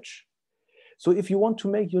be rich. So if you want to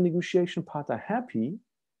make your negotiation partner happy,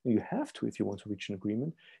 and you have to if you want to reach an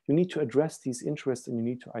agreement, you need to address these interests and you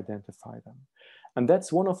need to identify them. And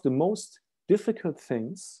that's one of the most difficult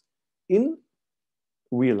things in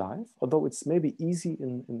real life, although it's maybe easy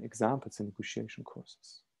in examples in negotiation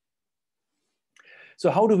courses. So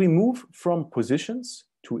how do we move from positions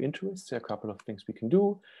to interests? There are a couple of things we can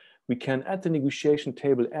do. We can, at the negotiation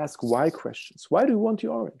table, ask why questions. Why do you want the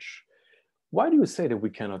orange? Why do you say that we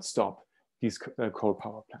cannot stop these coal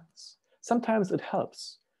power plants? Sometimes it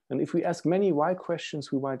helps. And if we ask many why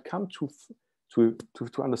questions, we might come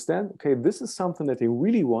to understand, okay, this is something that they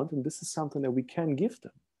really want, and this is something that we can give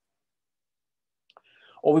them.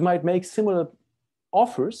 Or we might make similar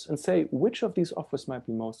offers and say, which of these offers might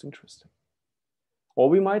be most interesting? Or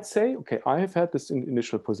we might say, okay, I have had this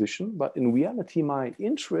initial position, but in reality, my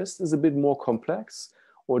interest is a bit more complex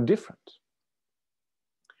or different.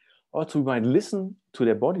 Also, we might listen to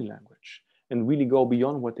their body language and really go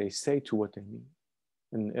beyond what they say to what they mean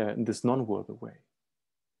in this non-verbal way.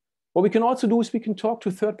 What we can also do is we can talk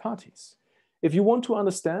to third parties. If you want to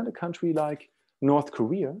understand a country like North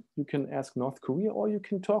Korea, you can ask North Korea, or you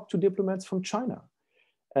can talk to diplomats from China,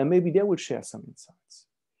 and maybe they will share some insights.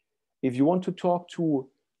 If you want to talk to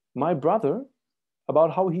my brother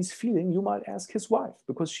about how he's feeling, you might ask his wife,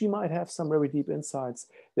 because she might have some very deep insights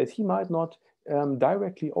that he might not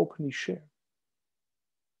directly, openly share.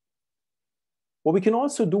 What we can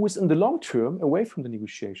also do is in the long term, away from the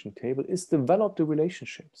negotiation table, is develop the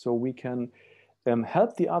relationship. So we can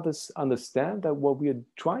help the others understand that what we are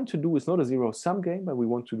trying to do is not a zero-sum game, but we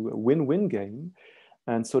want to do a win-win game.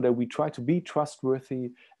 And so that we try to be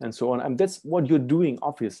trustworthy and so on. And that's what you're doing,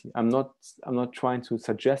 obviously. I'm not trying to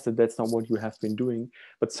suggest that that's not what you have been doing,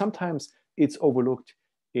 but sometimes it's overlooked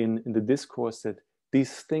in the discourse that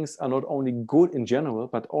these things are not only good in general,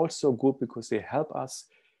 but also good because they help us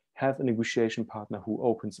have a negotiation partner who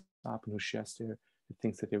opens up and who shares the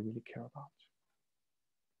things that they really care about.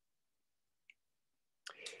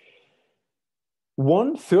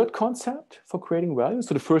 One third concept for creating value.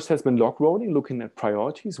 So the first has been log rolling, looking at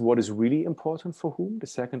priorities, what is really important for whom. The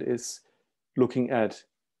second is looking at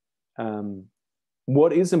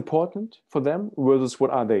what is important for them versus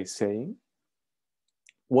what are they saying.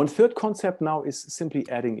 One third concept now is simply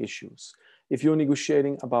adding issues. If you're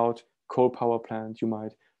negotiating about coal power plant, you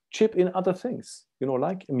might chip in other things,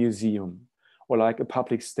 like a museum, or like a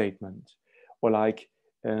public statement, or like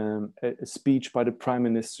a speech by the prime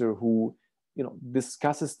minister who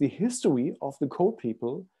discusses the history of the coal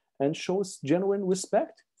people and shows genuine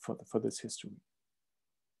respect for this history.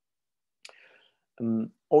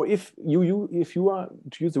 Or if you are,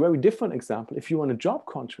 to use a very different example, if you are in a job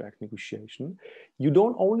contract negotiation, you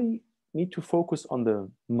don't only need to focus on the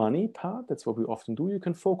money part. That's what we often do. You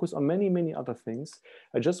can focus on many, many other things.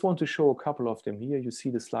 I just want to show a couple of them here. You see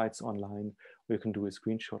the slides online, or you can do a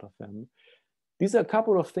screenshot of them. These are a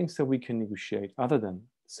couple of things that we can negotiate other than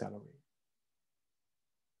salary.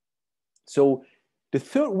 So the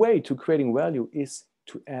third way to creating value is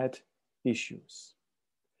to add issues.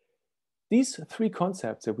 These three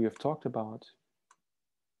concepts that we have talked about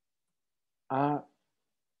are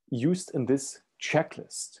used in this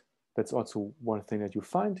checklist. That's also one thing that you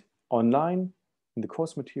find online in the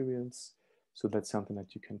course materials. So that's something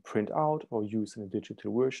that you can print out or use in a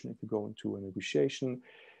digital version if you go into a negotiation.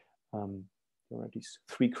 There are these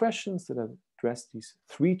three questions that address these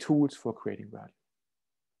three tools for creating value.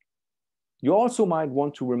 You also might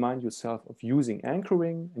want to remind yourself of using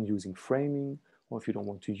anchoring and using framing, or if you don't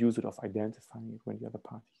want to use it, of identifying it when the other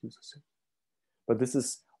party uses it. But this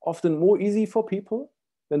is often more easy for people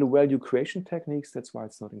than the value creation techniques. That's why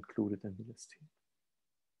it's not included in the list here.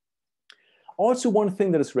 Also, one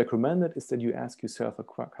thing that is recommended is that you ask yourself a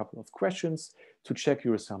couple of questions to check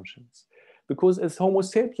your assumptions. Because as Homo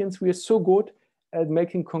sapiens, we are so good at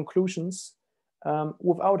making conclusions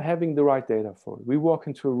without having the right data for it. We walk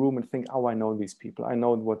into a room and think, oh, I know these people, I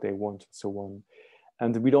know what they want, and so on.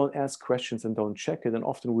 And we don't ask questions and don't check it. And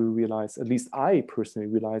often we realize, at least I personally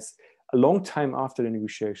realize, a long time after the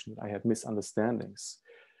negotiation, I had misunderstandings.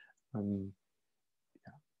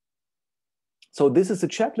 So this is a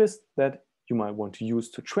checklist that you might want to use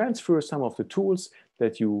to transfer some of the tools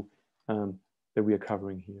that that we are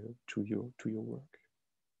covering here to your work.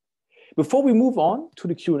 Before we move on to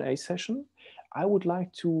the Q&A session, I would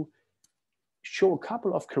like to show a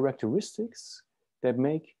couple of characteristics that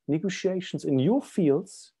make negotiations in your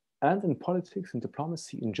fields and in politics and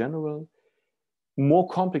diplomacy in general more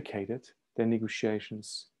complicated than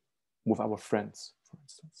negotiations with our friends, for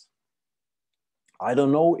instance. I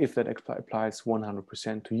don't know if that applies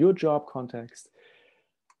 100% to your job context,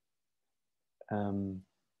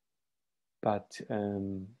 but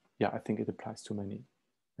I think it applies to many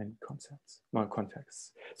contexts.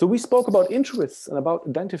 So we spoke about interests and about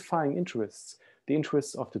identifying interests, the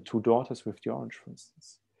interests of the two daughters with the orange, for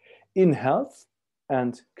instance. In health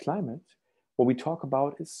and climate, what we talk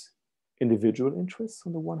about is individual interests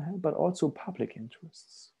on the one hand, but also public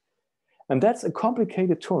interests. And that's a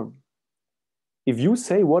complicated term. If you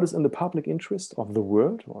say what is in the public interest of the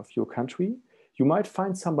world or of your country, you might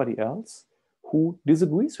find somebody else who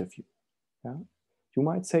disagrees with you. Yeah? You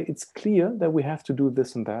might say it's clear that we have to do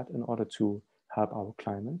this and that in order to help our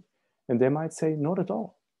climate. And they might say not at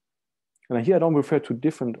all. And here I don't refer to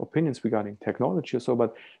different opinions regarding technology or so,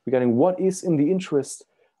 but regarding what is in the interest,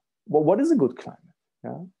 what is a good climate?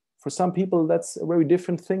 Yeah? For some people, that's a very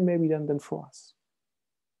different thing maybe than for us.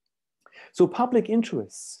 So public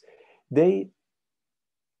interests, they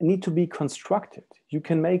need to be constructed. You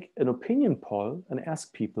can make an opinion poll and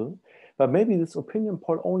ask people, but maybe this opinion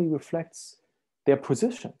poll only reflects their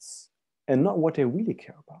positions and not what they really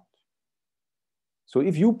care about. So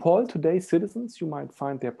if you poll today's citizens, you might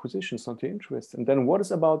find their positions, not their interests. And then what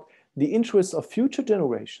is about the interests of future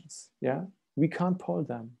generations? Yeah, we can't poll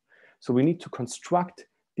them. So we need to construct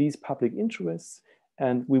these public interests,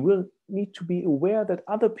 and we will need to be aware that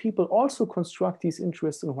other people also construct these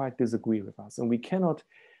interests and might disagree with us. And we cannot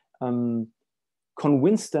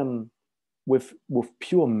convince them with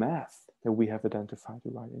pure math that we have identified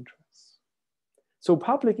the right interests. So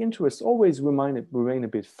public interests always remain a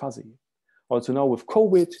bit fuzzy. Also now with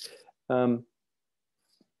COVID,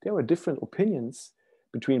 there are different opinions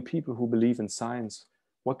between people who believe in science,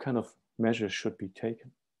 what kind of measures should be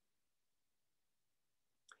taken.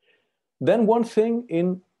 Then one thing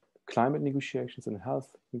in climate negotiations and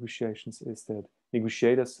health negotiations is that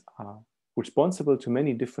negotiators are responsible to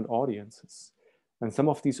many different audiences. And some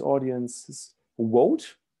of these audiences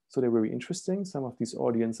vote, so they're very interesting. Some of these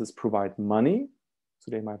audiences provide money,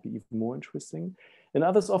 so they might be even more interesting. And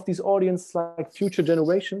others of these audiences, like future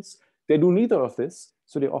generations, they do neither of this,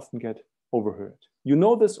 so they often get overheard. You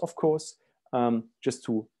know this, of course, just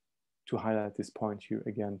to highlight this point here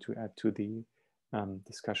again, to add to the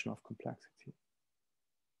discussion of complexity.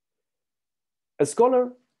 A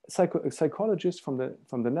scholar, a psychologist from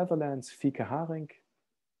the Netherlands, Fieke Haring,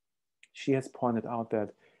 she has pointed out that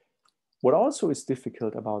what also is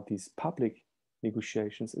difficult about these public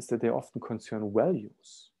negotiations is that they often concern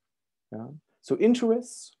values. Yeah? So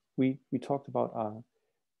interests, we talked about,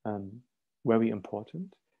 are very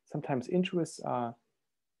important. Sometimes interests are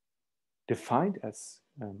defined as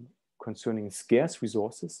concerning scarce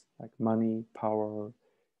resources like money, power,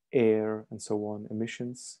 air, and so on,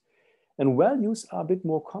 emissions. And values are a bit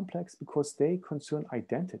more complex because they concern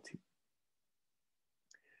identity.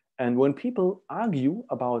 And when people argue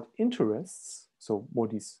about interests, so more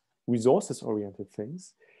these resources-oriented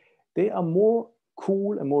things, they are more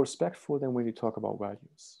cool and more respectful than when you talk about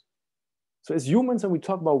values. So as humans, when we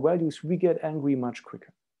talk about values, we get angry much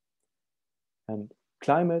quicker. And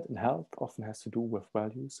climate and health often has to do with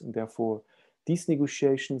values, and therefore these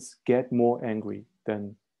negotiations get more angry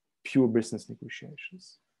than pure business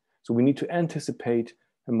negotiations. So we need to anticipate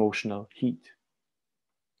emotional heat.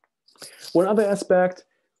 One other aspect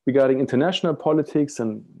regarding international politics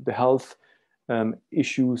and the health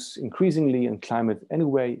issues increasingly, and climate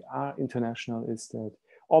anyway are international, is that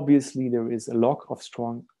obviously there is a lack of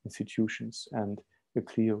strong institutions and a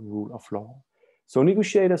clear rule of law. So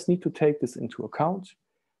negotiators need to take this into account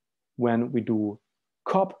when we do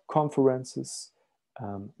COP conferences.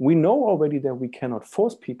 We know already that we cannot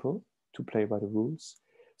force people to play by the rules.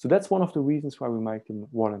 So that's one of the reasons why we make them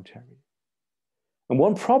voluntary. And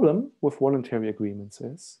one problem with voluntary agreements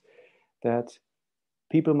is that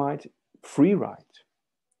people might free ride.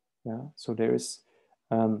 Yeah? So there is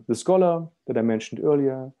the scholar that I mentioned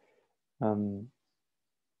earlier,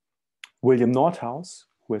 William Nordhaus,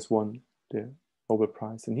 who has won the Nobel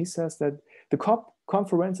Prize, and he says that the COP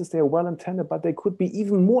conferences, they are well intended, but they could be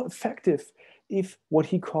even more effective if what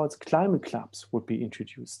he calls climate clubs would be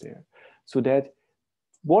introduced there, so that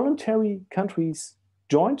voluntary countries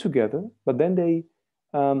join together, but then they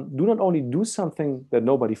do not only do something that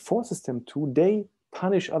nobody forces them to, they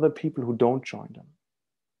punish other people who don't join them.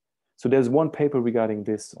 So there's one paper regarding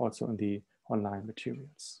this also in the online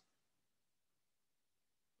materials.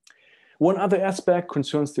 One other aspect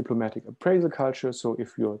concerns diplomatic appraisal culture. So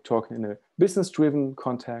if you're talking in a business-driven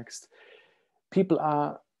context, people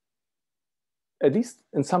are, at least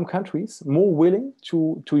in some countries, more willing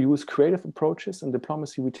to use creative approaches. In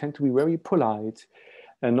diplomacy, we tend to be very polite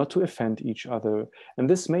and not to offend each other. And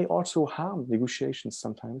this may also harm negotiations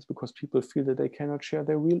sometimes because people feel that they cannot share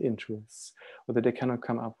their real interests or that they cannot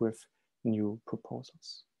come up with new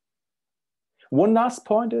proposals. One last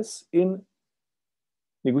point is in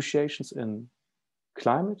negotiations in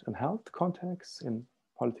climate and health contexts, in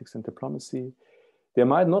politics and diplomacy, there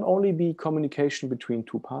might not only be communication between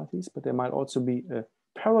two parties, but there might also be a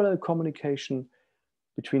parallel communication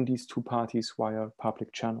between these two parties via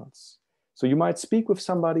public channels. So you might speak with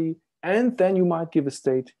somebody and then you might give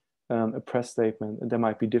a press statement, and there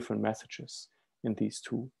might be different messages in these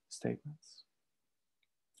two statements.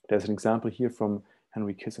 There's an example here from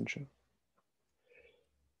Henry Kissinger.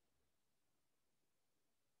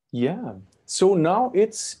 Yeah, so now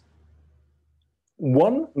it's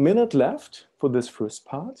 1 minute left for this first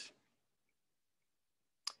part.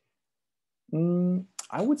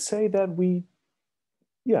 I would say that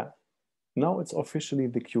now it's officially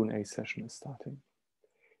the Q&A session is starting.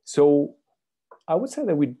 So I would say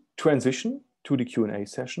that we transition to the Q&A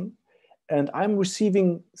session. And I'm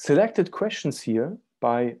receiving selected questions here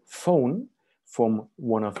by phone from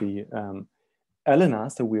one of the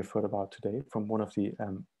Elenas that we have heard about today, from one of the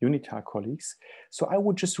UNITAR colleagues. So I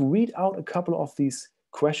would just read out a couple of these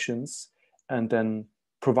questions and then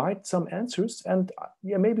provide some answers. And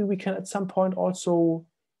yeah, maybe we can at some point also,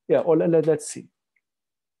 yeah, or let's see.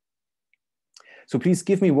 So please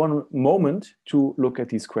give me one moment to look at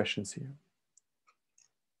these questions here.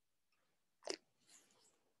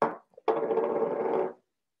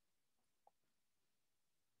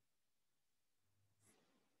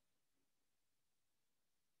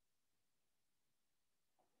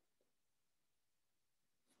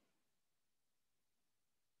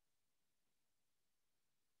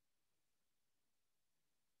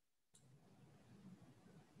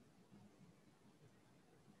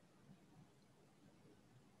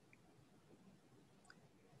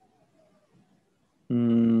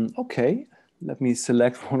 Okay, let me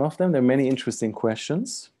select one of them. There are many interesting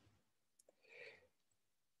questions.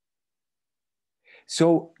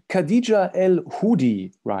 So Khadija El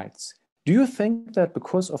Houdi writes, do you think that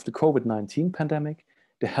because of the COVID-19 pandemic,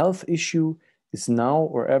 the health issue is now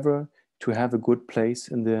or ever to have a good place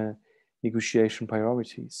in the negotiation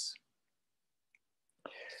priorities?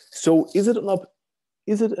 So is it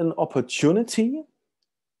an opportunity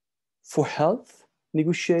for health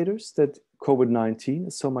negotiators that COVID-19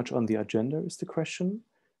 is so much on the agenda, is the question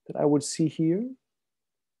that I would see here.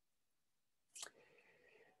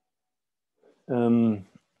 One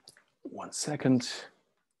second.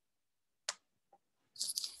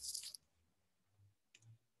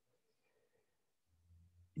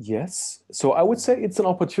 Yes, so I would say it's an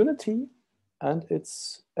opportunity and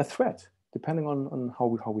it's a threat, depending on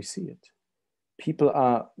how we see it. People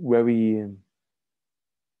are very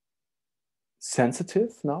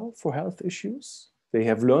sensitive now for health issues. They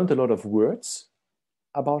have learned a lot of words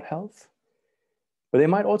about health, but they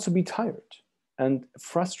might also be tired and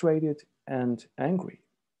frustrated and angry.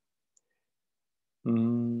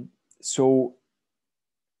 So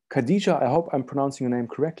Khadija, I hope I'm pronouncing your name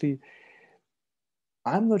correctly.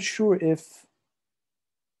 I'm not sure if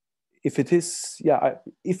it is, yeah,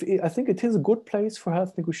 I think it is a good place for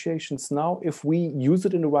health negotiations now if we use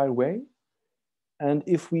it in the right way. And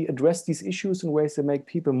if we address these issues in ways that make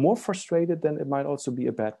people more frustrated, then it might also be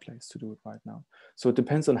a bad place to do it right now. So it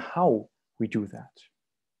depends on how we do that.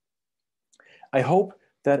 I hope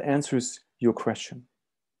that answers your question.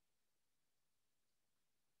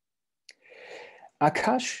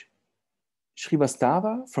 Akash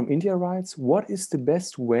Srivastava from India writes, what is the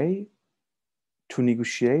best way to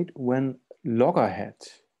negotiate when loggerhead?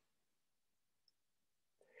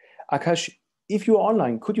 Akash, if you're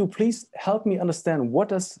online, could you please help me understand what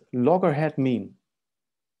does loggerhead mean?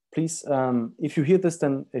 Please, if you hear this,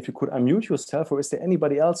 then if you could unmute yourself, or is there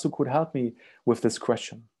anybody else who could help me with this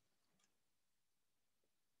question?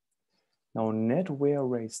 Now, Netware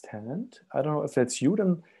raised hand. I don't know if that's you,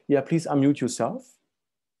 then yeah, please unmute yourself.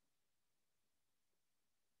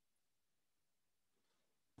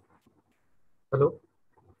 Hello.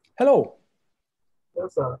 Hello.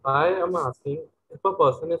 Yes, sir. I am asking if a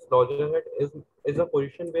person is loggerhead is a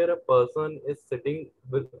position where a person is sitting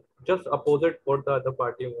with just opposite what the other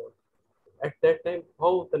party wants. At that time,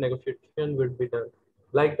 how the negotiation will be done?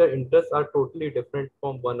 Like the interests are totally different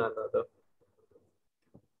from one another.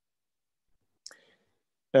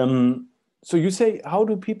 So you say, how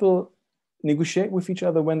do people negotiate with each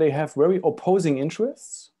other when they have very opposing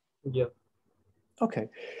interests? Yeah. Okay.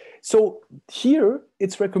 So here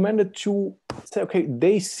it's recommended to say, okay,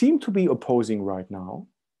 they seem to be opposing right now.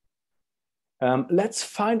 Let's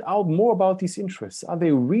find out more about these interests. Are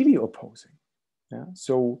they really opposing? Yeah.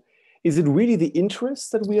 So is it really the interests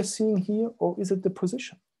that we are seeing here, or is it the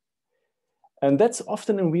position? And that's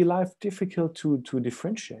often in real life difficult to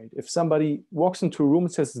differentiate. If somebody walks into a room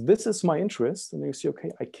and says, this is my interest, and you say,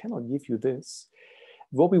 okay, I cannot give you this.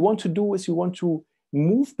 What we want to do is we want to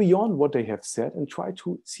move beyond what they have said and try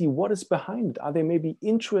to see what is behind it. Are there maybe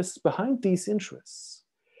interests behind these interests?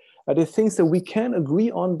 Are there things that we can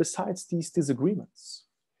agree on besides these disagreements?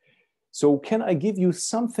 So can I give you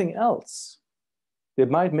something else that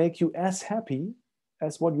might make you as happy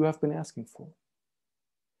as what you have been asking for?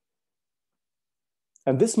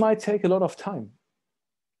 And this might take a lot of time.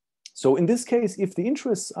 So in this case, if the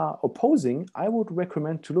interests are opposing, I would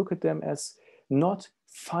recommend to look at them as not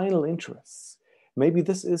final interests. Maybe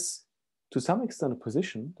this is to some extent a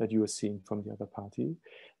position that you are seeing from the other party,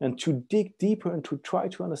 and to dig deeper and to try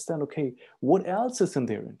to understand, okay, what else is in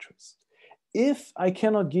their interest? If I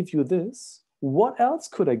cannot give you this, what else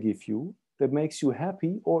could I give you that makes you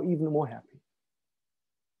happy or even more happy?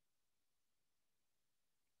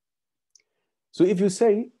 So if you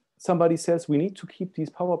say, somebody says we need to keep these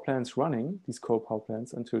power plants running, these coal power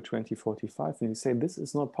plants until 2045, and you say this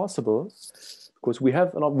is not possible because we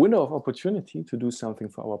have a window of opportunity to do something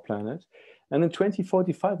for our planet. And in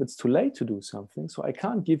 2045, it's too late to do something. So I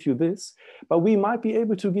can't give you this, but we might be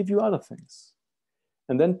able to give you other things.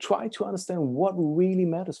 And then try to understand what really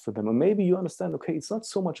matters for them. Or maybe you understand, okay, it's not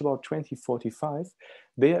so much about 2045.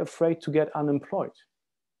 They are afraid to get unemployed.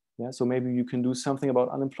 Yeah, so maybe you can do something about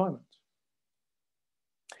unemployment.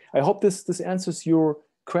 I hope this answers your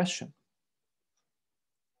question.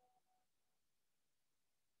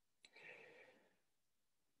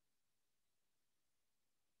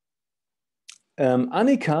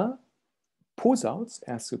 Annika Posauts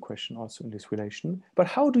asks a question also in this relation, but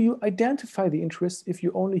how do you identify the interest if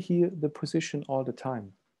you only hear the position all the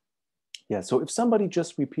time? Yeah, so if somebody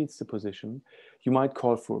just repeats the position, you might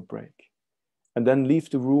call for a break and then leave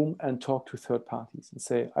the room and talk to third parties and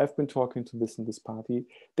say, I've been talking to this and this party.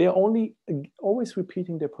 They are always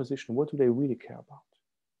repeating their position. What do they really care about?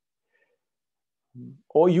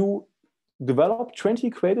 Or you develop 20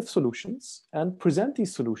 creative solutions and present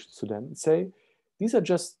these solutions to them and say, these are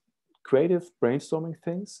just creative brainstorming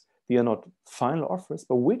things. They are not final offers,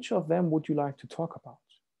 but which of them would you like to talk about?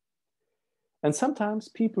 And sometimes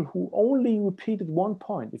people who only repeated one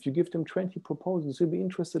point, if you give them 20 proposals, will be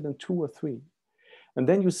interested in 2 or 3. And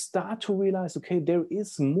then you start to realize, okay, there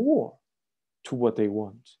is more to what they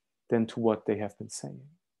want than to what they have been saying.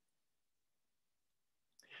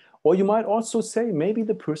 Or you might also say, maybe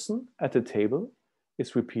the person at the table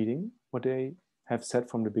is repeating what they have said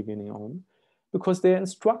from the beginning on, because they're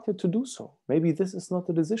instructed to do so. Maybe this is not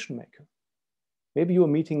the decision maker. Maybe you're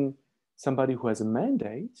meeting somebody who has a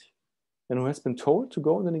mandate and who has been told to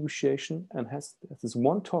go in the negotiation and has this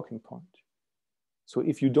one talking point. So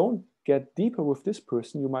if you don't get deeper with this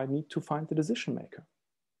person, you might need to find the decision maker.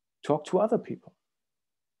 Talk to other people,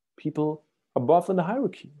 people above in the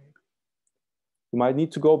hierarchy, maybe. You might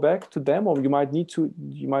need to go back to them, or you might need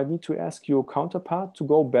to ask your counterpart to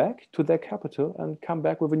go back to their capital and come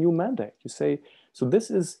back with a new mandate. You say, so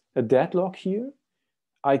this is a deadlock here.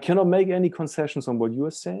 I cannot make any concessions on what you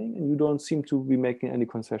are saying, and you don't seem to be making any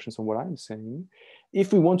concessions on what I'm saying.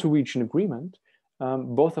 If we want to reach an agreement,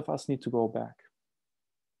 both of us need to go back.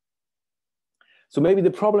 So maybe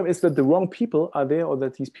the problem is that the wrong people are there, or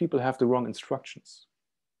that these people have the wrong instructions.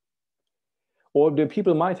 Or the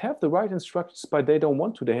people might have the right instructions, but they don't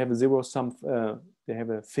want to. They have a zero-sum, they have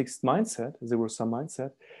a fixed mindset, a zero-sum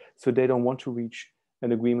mindset, so they don't want to reach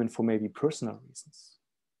an agreement for maybe personal reasons.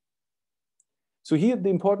 So here the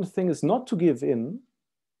important thing is not to give in.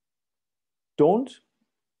 Don't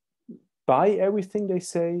buy everything they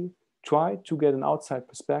say. Try to get an outside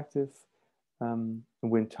perspective and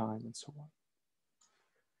win time and so on.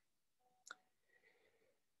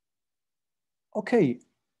 Okay.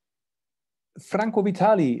 Franco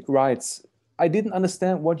Vitali writes, I didn't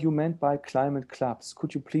understand what you meant by climate clubs.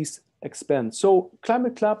 Could you please expand? So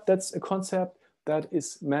climate club, that's a concept that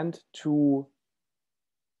is meant to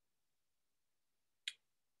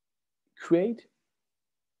create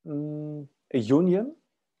a union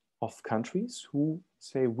of countries who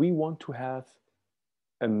say we want to have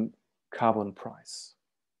a carbon price.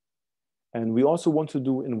 And we also want to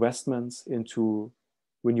do investments into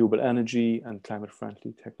renewable energy and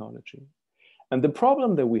climate-friendly technology. And the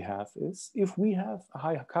problem that we have is if we have a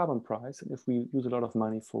high carbon price and if we use a lot of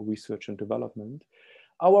money for research and development,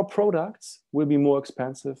 our products will be more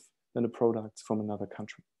expensive than the products from another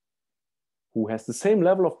country who has the same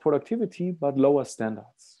level of productivity but lower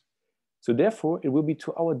standards. So therefore, it will be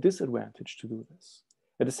to our disadvantage to do this.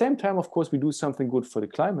 At the same time, of course, we do something good for the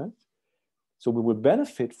climate. So we will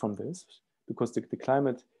benefit from this because the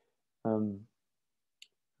climate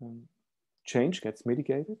change gets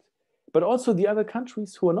mitigated. But also the other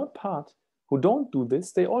countries who are not part, who don't do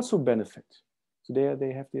this, they also benefit. So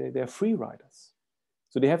they're free riders.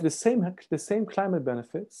 So they have the same climate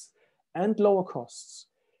benefits and lower costs.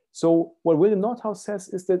 So what William Nordhaus says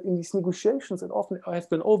is that in these negotiations, it often has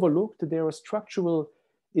been overlooked that there are structural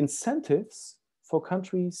incentives for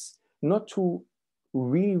countries not to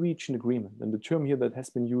really reach an agreement. And the term here that has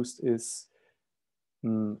been used is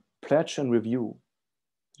pledge and review.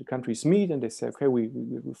 The countries meet and they say, okay, we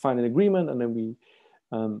find an agreement, and then we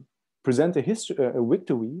present a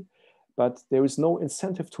victory, but there is no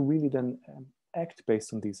incentive to really then act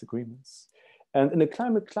based on these agreements. And in a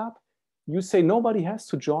climate club, you say nobody has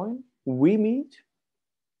to join, we meet,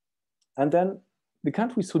 and then the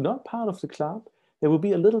countries who are not part of the club, there will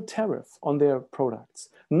be a little tariff on their products,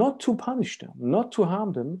 not to punish them, not to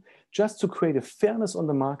harm them, just to create a fairness on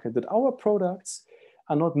the market that our products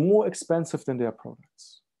are not more expensive than their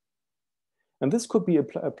products. And this could be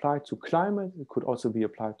applied to climate. It could also be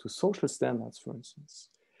applied to social standards, for instance.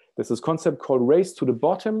 There's this concept called race to the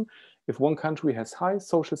bottom. If one country has high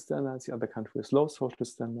social standards, the other country has low social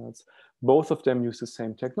standards. Both of them use the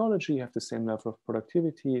same technology, have the same level of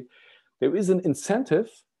productivity. There is an incentive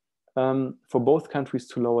for both countries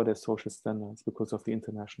to lower their social standards because of the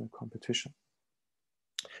international competition.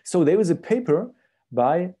 So there is a paper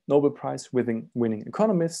by Nobel Prize winning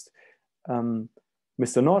economist,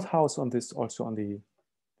 Mr. Nordhaus, on this, also on the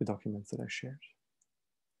documents that I shared.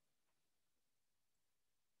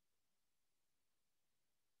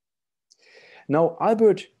 Now,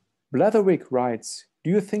 Albert Blatherwick writes, do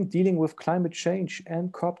you think dealing with climate change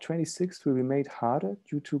and COP26 will be made harder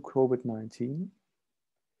due to COVID-19?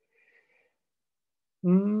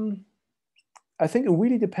 I think it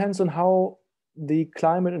really depends on how the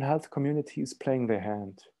climate and health community is playing their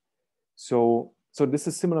hand. So this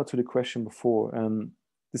is similar to the question before.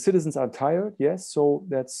 The citizens are tired, yes, so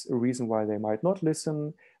that's a reason why they might not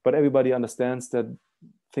listen, but everybody understands that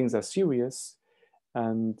things are serious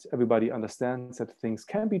and everybody understands that things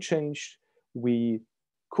can be changed. We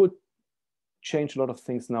could change a lot of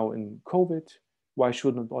things now in COVID. Why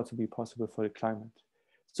shouldn't it also be possible for the climate?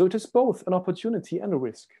 So it is both an opportunity and a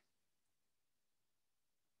risk.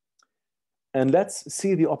 And let's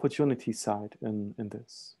see the opportunity side in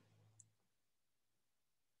this.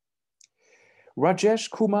 Rajesh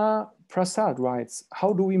Kumar Prasad writes,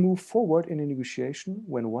 how do we move forward in a negotiation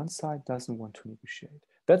when one side doesn't want to negotiate?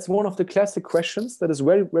 That's one of the classic questions that is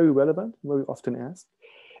very, very relevant, very often asked.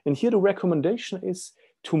 And here the recommendation is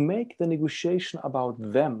to make the negotiation about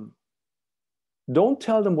them. Don't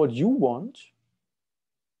tell them what you want.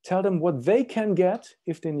 Tell them what they can get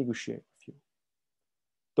if they negotiate with you.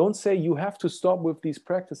 Don't say you have to stop with these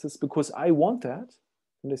practices because I want that.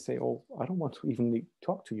 And they say, oh, I don't want to even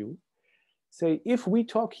talk to you. Say, if we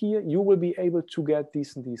talk here, you will be able to get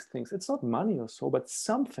these and these things. It's not money or so, but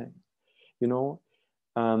something, you know,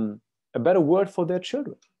 a better word for their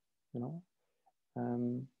children, you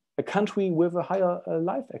know, a country with a higher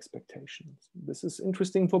life expectations. This is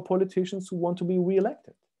interesting for politicians who want to be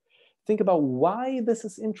re-elected. Think about why this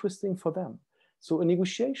is interesting for them. So in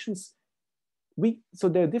negotiations, so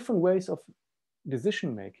there are different ways of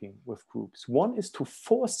decision-making with groups. One is to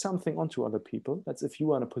force something onto other people. That's if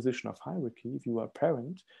you are in a position of hierarchy. If you are a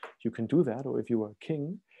parent, you can do that, or if you are a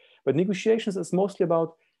king. But negotiations is mostly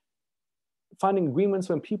about finding agreements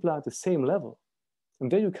when people are at the same level.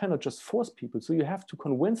 And then you cannot just force people. So you have to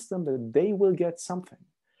convince them that they will get something,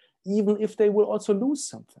 even if they will also lose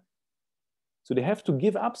something. So they have to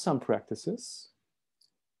give up some practices,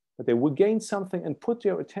 but they will gain something and put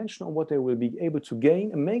their attention on what they will be able to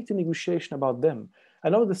gain and make the negotiation about them. I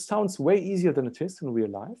know this sounds way easier than it is in real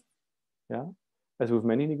life, yeah, as with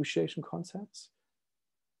many negotiation concepts.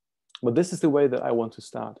 But this is the way that I want to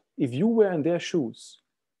start. If you were in their shoes,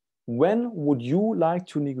 when would you like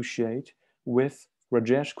to negotiate with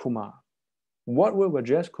Rajesh Kumar? What will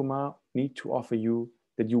Rajesh Kumar need to offer you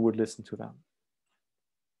that you would listen to them?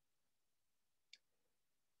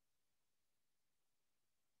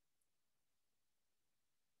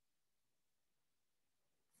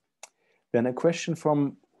 Then a question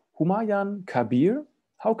from Humayun Kabir.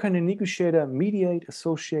 How can a negotiator mediate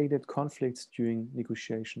associated conflicts during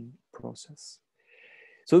negotiation process?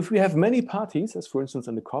 So if we have many parties, as for instance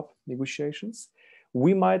in the COP negotiations,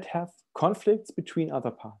 we might have conflicts between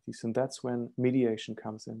other parties, and that's when mediation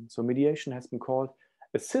comes in. So mediation has been called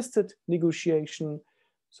assisted negotiation,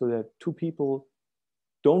 so that two people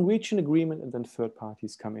don't reach an agreement and then third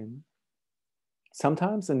parties come in.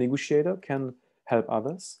 Sometimes a negotiator can help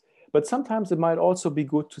others, but sometimes it might also be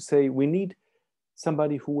good to say we need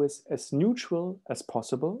somebody who is as neutral as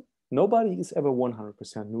possible. Nobody is ever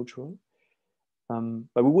 100% neutral,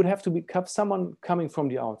 but we would have to have someone coming from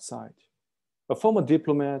the outside. A former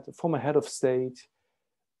diplomat, a former head of state,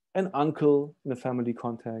 an uncle in a family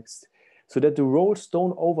context, so that the roles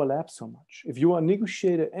don't overlap so much. If you are a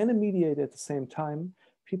negotiator and a mediator at the same time,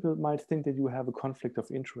 people might think that you have a conflict of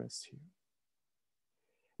interest here.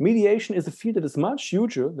 Mediation is a field that is much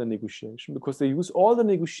huger than negotiation because they use all the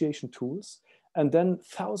negotiation tools and then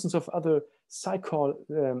thousands of other psychological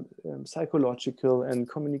and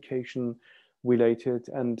communication related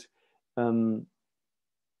and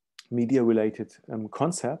media related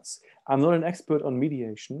concepts. I'm not an expert on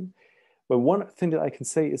mediation, but one thing that I can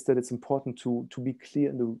say is that it's important to be clear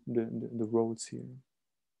in the roles here.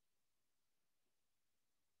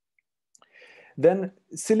 Then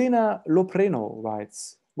Selena Lopreno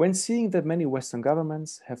writes, when seeing that many Western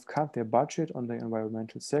governments have cut their budget on the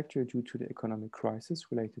environmental sector due to the economic crisis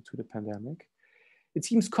related to the pandemic, It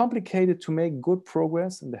seems complicated to make good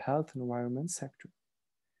progress in the health and environment sector.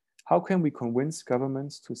 How can we convince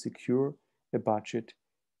governments to secure a budget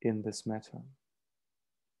in this matter?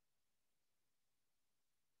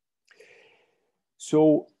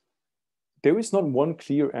 So there is not one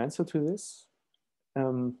clear answer to this,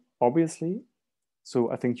 obviously.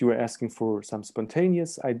 So I think you are asking for some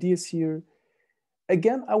spontaneous ideas here.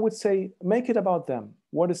 Again, I would say, make it about them.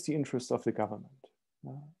 What is the interest of the government?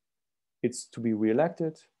 It's to be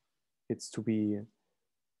re-elected. It's to be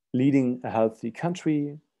leading a healthy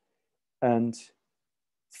country, and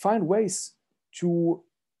find ways to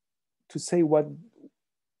say what,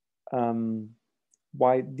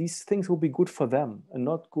 why these things will be good for them and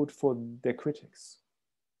not good for their critics,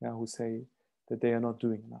 who say that they are not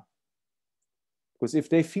doing enough. Because if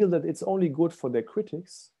they feel that it's only good for their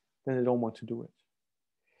critics, then they don't want to do it.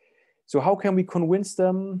 So how can we convince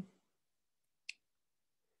them?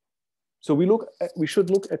 So we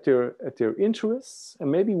should look at their interests,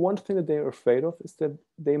 and maybe one thing that they're afraid of is that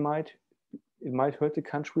it might hurt the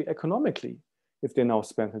country economically if they now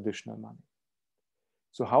spend additional money.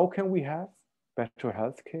 So how can we have better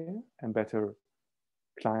healthcare and better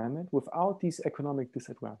climate without these economic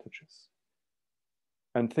disadvantages?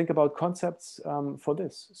 And think about concepts for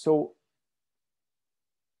this. So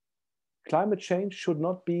climate change should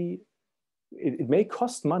not be, it may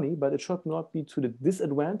cost money, but it should not be to the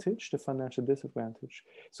disadvantage, the financial disadvantage.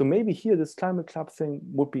 So maybe here this climate club thing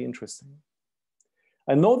would be interesting.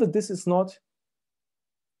 I know that this is not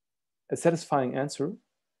a satisfying answer.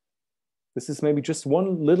 This is maybe just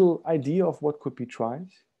one little idea of what could be tried.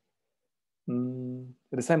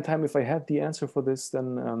 At the same time, if I had the answer for this,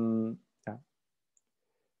 then yeah,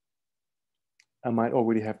 I might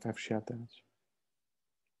already have shared that.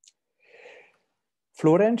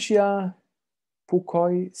 Florencia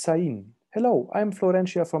Pucoy Sain. Hello, I'm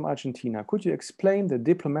Florencia from Argentina. Could you explain the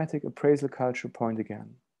diplomatic appraisal culture point again?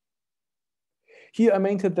 Here I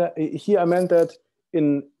meant that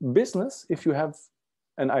in business, if you have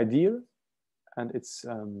an idea and it's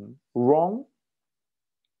wrong,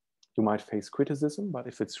 you might face criticism, but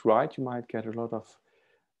if it's right, you might get a lot of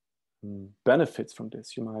benefits from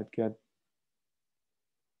this. You might get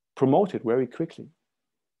promoted very quickly.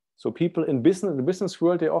 So people in business, the business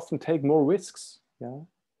world, they often take more risks,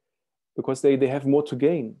 because they have more to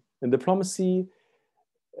gain. In diplomacy,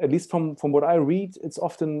 at least from what I read, it's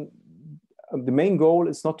often the main goal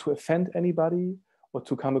is not to offend anybody or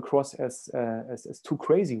to come across as too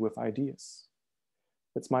crazy with ideas.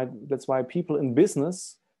 That's why people in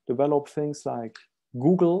business develop things like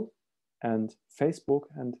Google and Facebook,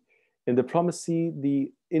 and in diplomacy,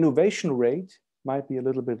 the innovation rate might be a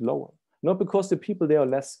little bit lower. Not because the people there are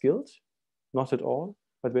less skilled, not at all,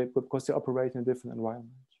 but because they operate in a different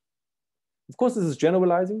environment. Of course, this is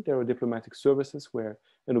generalizing. There are diplomatic services where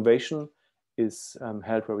innovation is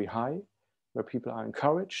held very high, where people are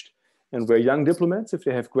encouraged, and where young diplomats, if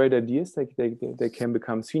they have great ideas, they can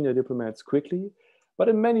become senior diplomats quickly. But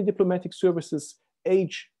in many diplomatic services,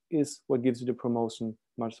 age is what gives you the promotion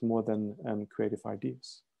much more than creative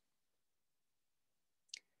ideas.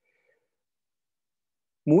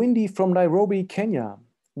 Muindi from Nairobi, Kenya.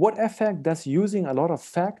 What effect does using a lot of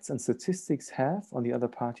facts and statistics have on the other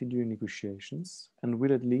party during negotiations, and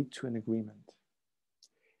will it lead to an agreement?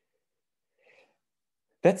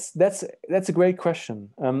 That's a great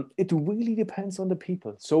question. It really depends on the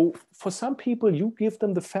people. So for some people, you give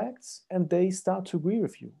them the facts and they start to agree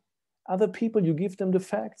with you. Other people, you give them the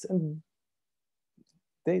facts and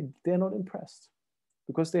they're not impressed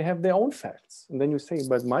because they have their own facts. And then you say,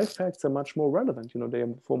 but my facts are much more relevant. They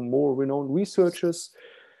are from more renowned researchers.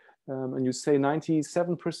 And you say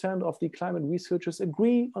 97% of the climate researchers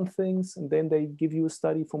agree on things. And then they give you a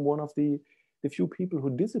study from one of the few people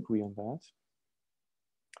who disagree on that.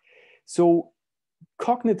 So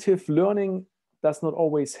cognitive learning does not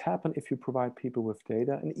always happen if you provide people with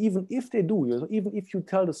data. And even if they do, even if you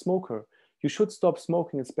tell the smoker, you should stop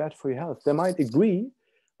smoking, it's bad for your health, they might agree,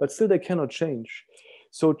 but still they cannot change.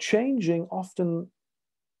 So changing often,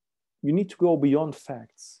 you need to go beyond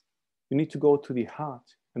facts. You need to go to the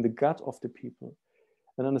heart and the gut of the people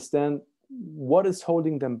and understand what is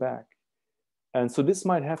holding them back. And so this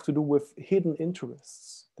might have to do with hidden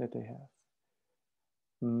interests that they have.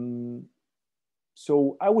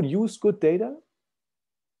 So I would use good data,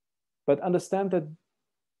 but understand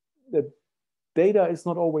that data is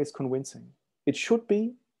not always convincing. It should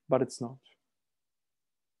be, but it's not.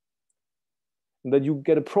 And that you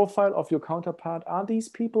get a profile of your counterpart. Are these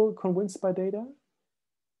people convinced by data?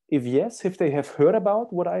 If yes, if they have heard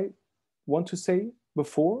about what I want to say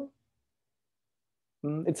before,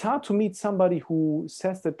 it's hard to meet somebody who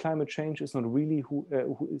says that climate change is not really who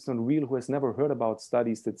is not real, who has never heard about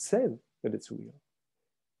studies that say that it's real.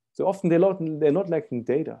 So often they're not lacking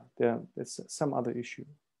data. There's some other issue.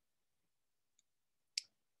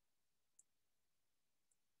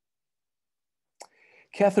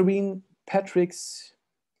 Catherine Patricks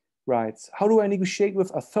writes, how do I negotiate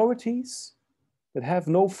with authorities that have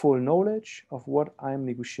no full knowledge of what I'm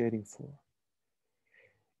negotiating for?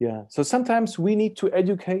 Yeah, so sometimes we need to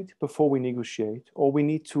educate before we negotiate, or we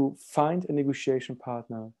need to find a negotiation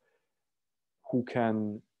partner who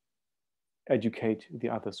can educate the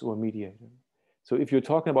others or mediate them. So if you're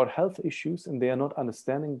talking about health issues and they are not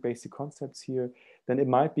understanding basic concepts here, then it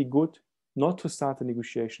might be good not to start the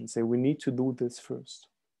negotiation. Say, we need to do this first.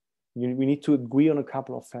 We need to agree on a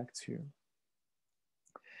couple of facts here.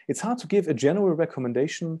 It's hard to give a general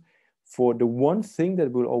recommendation for the one thing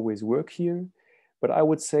that will always work here, but I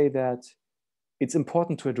would say that it's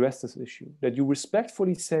important to address this issue, that you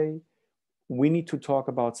respectfully say, we need to talk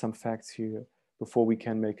about some facts here before we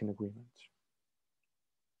can make an agreement.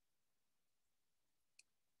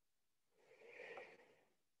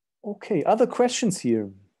 Okay, other questions here.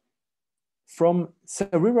 From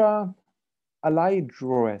Sarira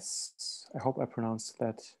Alaidrores. I hope I pronounced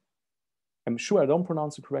that. I'm sure I don't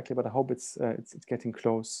pronounce it correctly, but I hope it's getting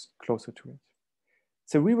closer to it.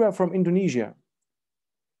 Sarira from Indonesia.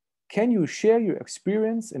 Can you share your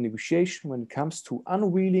experience in negotiation when it comes to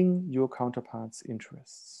unwheeling your counterpart's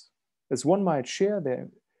interests? As one might share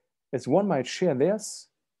theirs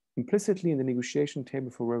implicitly in the negotiation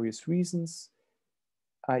table for various reasons,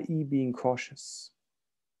 i.e. being cautious.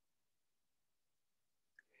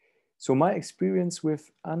 So my experience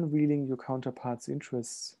with unwheeling your counterpart's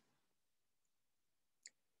interests.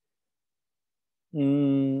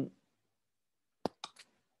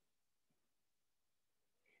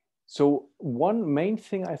 So one main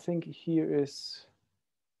thing I think here is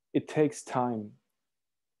it takes time.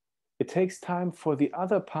 It takes time for the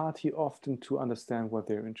other party often to understand what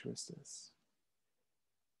their interest is.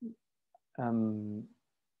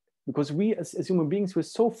 Because we as human beings, we're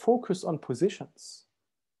so focused on positions.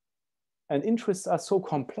 And interests are so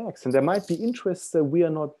complex, and there might be interests that we are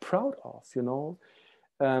not proud of, you know,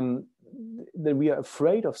 that we are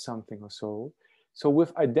afraid of something or so. So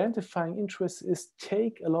with identifying interests is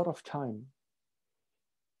take a lot of time.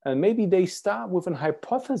 And maybe they start with an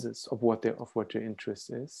hypothesis of what their interest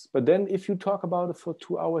is. But then if you talk about it for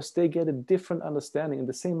 2 hours, they get a different understanding, and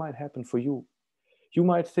the same might happen for you. You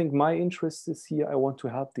might think my interest is here, I want to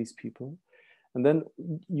help these people. And then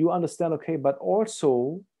you understand, okay, but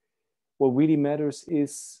also what really matters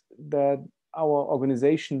is that our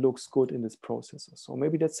organization looks good in this process. So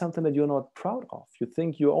maybe that's something that you're not proud of. You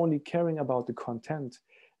think you're only caring about the content,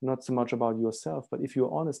 not so much about yourself. But if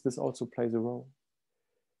you're honest, this also plays a role.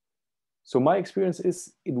 So my experience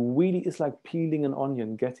is it really is like peeling an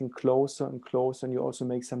onion, getting closer and closer, and you also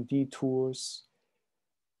make some detours.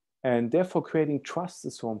 And therefore creating trust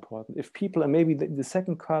is so important. If people, and maybe the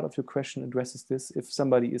second part of your question addresses this, if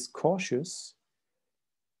somebody is cautious,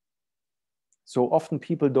 so often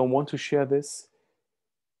people don't want to share this,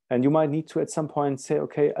 and you might need to at some point say,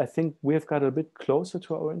 okay, I think we've got a bit closer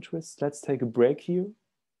to our interests. Let's take a break here.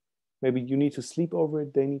 Maybe you need to sleep over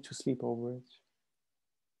it, they need to sleep over it.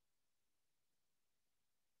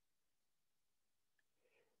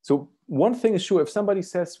 So one thing is sure, if somebody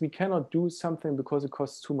says we cannot do something because it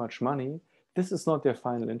costs too much money, this is not their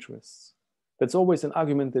final interests. That's always an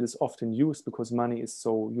argument that is often used because money is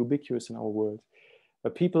so ubiquitous in our world.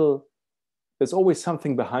 But people, there's always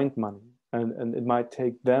something behind money, and it might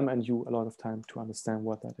take them and you a lot of time to understand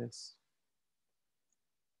what that is.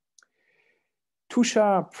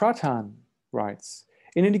 Tushar Pradhan writes,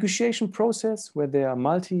 in a negotiation process where there are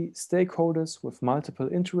multi-stakeholders with multiple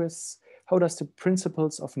interests, how does the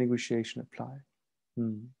principles of negotiation apply?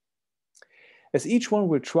 As each one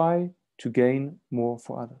will try to gain more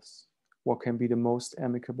for others, what can be the most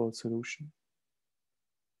amicable solution?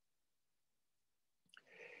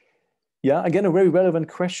 Yeah, again, a very relevant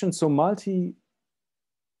question. So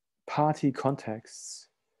multi-party contexts,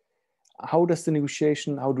 how do the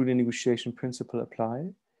negotiation principle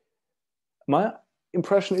apply? My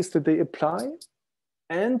impression is that they apply,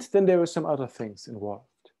 and then there are some other things involved.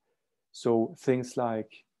 So things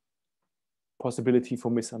like possibility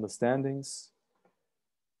for misunderstandings,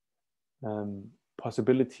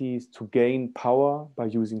 possibilities to gain power by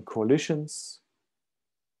using coalitions.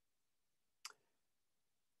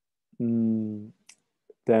 Then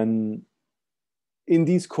in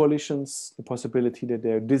these coalitions, the possibility that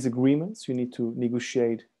there are disagreements, you need to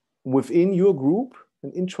negotiate within your group,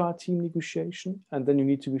 an intra-team negotiation, and then you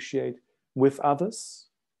need to negotiate with others.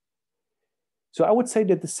 So I would say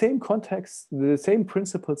that the same context, the same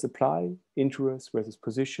principles apply: interest versus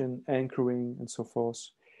position, anchoring, and so forth.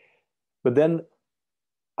 But then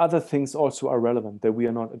other things also are relevant that we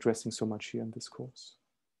are not addressing so much here in this course.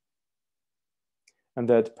 And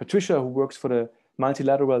that Patricia, who works for the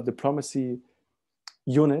multilateral diplomacy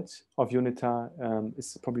unit of UNITA,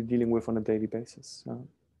 is probably dealing with on a daily basis.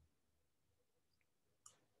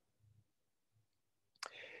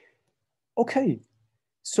 Okay,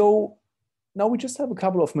 so now we just have a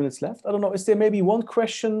couple of minutes left. I don't know, is there maybe one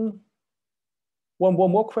question, one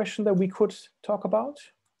more question that we could talk about?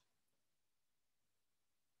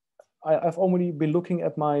 I've already been looking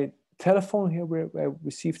at my telephone here where I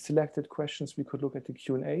received selected questions. We could look at the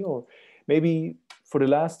Q&A, or maybe for the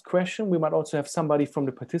last question, we might also have somebody from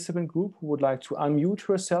the participant group who would like to unmute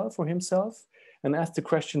herself or himself and ask the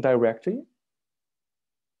question directly.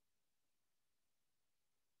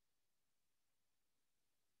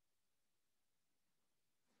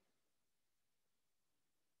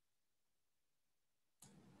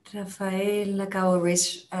 Rafael Lacao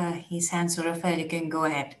raised his hand, so Rafael, you can go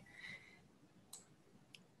ahead.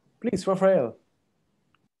 Please, Rafael.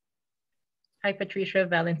 Hi, Patricia,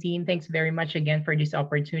 Valentine. Thanks very much again for this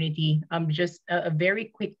opportunity. Just a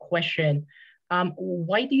very quick question.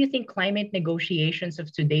 Why do you think climate negotiations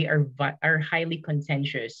of today are highly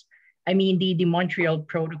contentious? I mean, the Montreal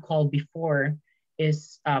Protocol before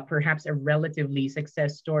is perhaps a relatively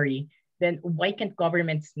success story. Then why can't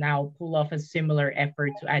governments now pull off a similar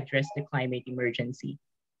effort to address the climate emergency?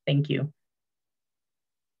 Thank you.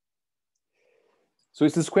 So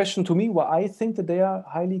is this question to me why I think that they are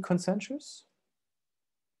highly contentious?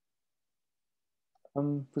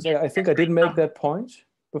 Because I think I did make that point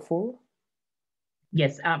before.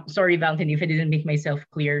 Yes, sorry, Valentine, if I didn't make myself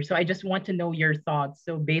clear. So I just want to know your thoughts.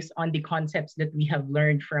 So based on the concepts that we have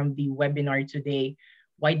learned from the webinar today,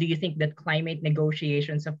 why do you think that climate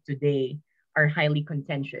negotiations of today are highly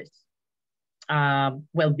contentious?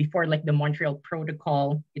 Well, before, like the Montreal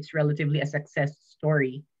Protocol, it's relatively a success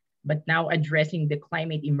story. But now addressing the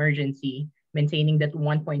climate emergency, maintaining that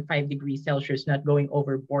 1.5 degrees Celsius, not going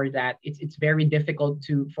overboard that, it's very difficult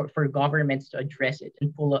for governments to address it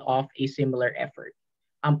and pull off a similar effort.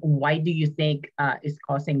 Why do you think is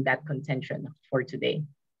causing that contention for today?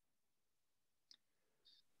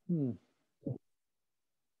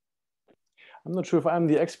 I'm not sure if I'm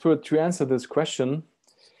the expert to answer this question.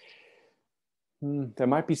 There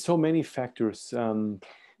might be so many factors.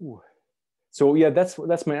 So yeah, that's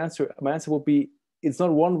my answer. My answer would be, it's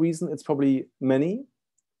not one reason, it's probably many.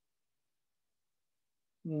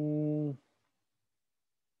 And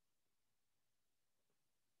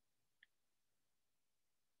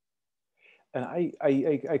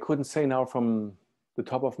I couldn't say now from the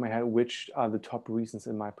top of my head which are the top reasons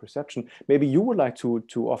in my perception. Maybe you would like to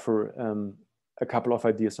offer a couple of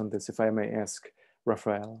ideas on this, if I may ask,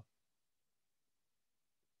 Rafael.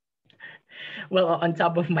 Well, on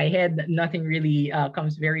top of my head, nothing really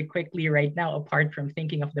comes very quickly right now, apart from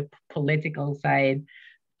thinking of the political side.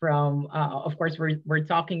 From, of course, we're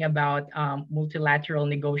talking about multilateral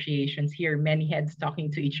negotiations here, many heads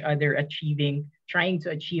talking to each other, trying to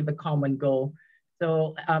achieve a common goal.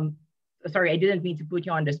 So, sorry, I didn't mean to put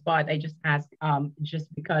you on the spot. I just asked just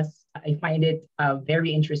because I find it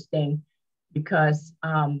very interesting. Because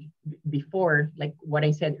before, like what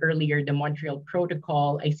I said earlier, the Montreal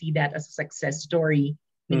Protocol, I see that as a success story,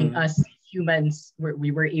 meaning us humans,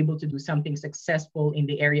 we were able to do something successful in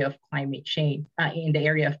the area of climate change, in the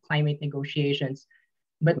area of climate negotiations.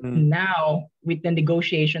 But now, with the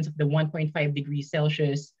negotiations of the 1.5 degrees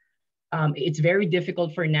Celsius, it's very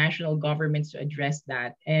difficult for national governments to address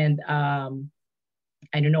that. And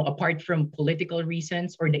I don't know, apart from political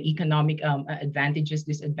reasons or the economic advantages,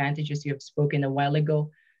 disadvantages you have spoken a while ago,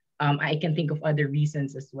 I can think of other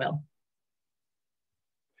reasons as well.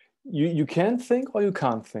 You can think or you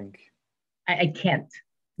can't think? I can't.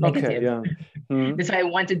 Negative. Okay, yeah. That's why I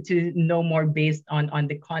wanted to know more based on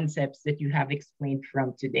the concepts that you have explained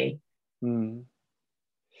from today.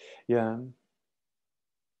 Yeah.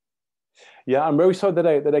 Yeah, I'm very sorry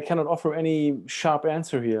that I cannot offer any sharp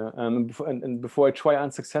answer here. And before I try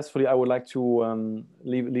unsuccessfully, I would like to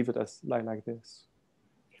leave it as like this.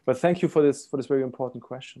 But thank you for this very important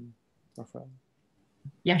question, Rafael.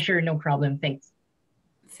 Yeah, sure, no problem. Thanks.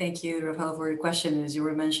 Thank you, Rafael, for your question. As you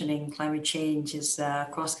were mentioning, climate change is a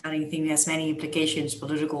cross-cutting thing, has many implications,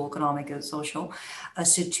 political, economic, and social.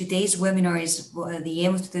 So today's webinar is, the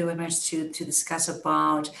aim of today's webinar is to discuss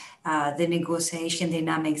about the negotiation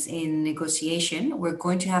dynamics in negotiation. We're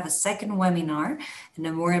going to have a second webinar and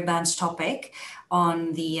a more advanced topic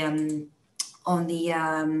on the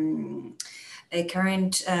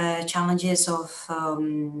current challenges of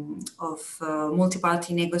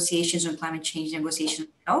multi-party negotiations on climate change negotiation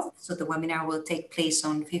and health. So the webinar will take place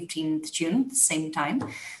on 15th June, the same time.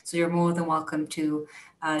 So you're more than welcome to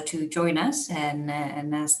join us and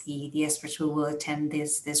ask the experts who will attend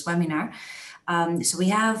this webinar. So we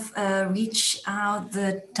have reached out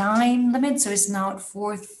the time limit. So it's now at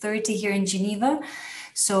 4:30 here in Geneva.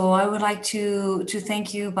 So I would like to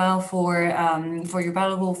thank you, Bao, for your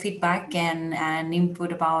valuable feedback and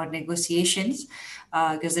input about negotiations,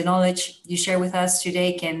 because the knowledge you share with us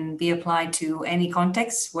today can be applied to any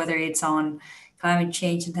context, whether it's on climate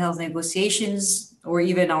change and health negotiations, or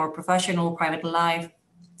even our professional private life,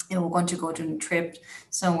 and we want to go to a trip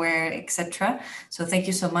somewhere, etc. So thank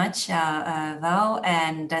you so much, Val,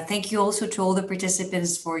 and thank you also to all the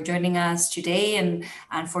participants for joining us today and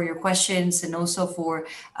for your questions, and also for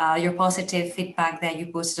your positive feedback that you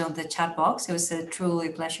posted on the chat box. It was a truly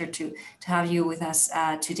pleasure to have you with us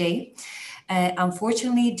today.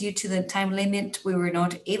 Unfortunately, due to the time limit, we were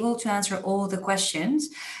not able to answer all the questions.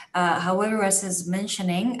 However, as I was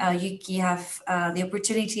mentioning, you have the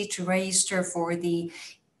opportunity to register for the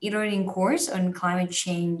e-learning course on climate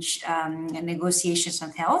change and negotiations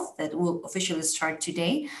and health that will officially start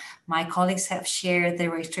today. My colleagues have shared the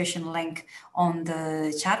registration link on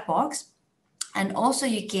the chat box. And also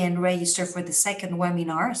you can register for the second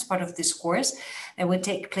webinar as part of this course that will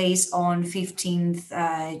take place on 15th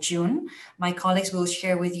June. My colleagues will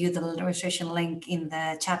share with you the registration link in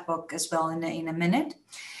the chat box as well in a minute.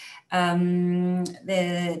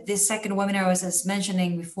 This second webinar, as I was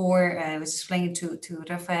mentioning before, I was explaining to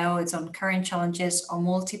Rafael, it's on current challenges on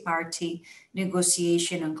multi-party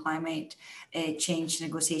negotiation on climate change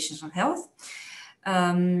negotiations on health.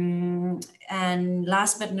 And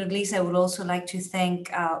last but not least, I would also like to thank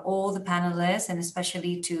all the panelists, and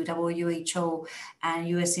especially to WHO and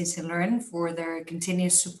US Institute Learn for their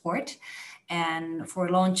continuous support, and for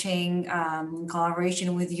launching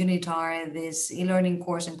collaboration with UNITAR, this e-learning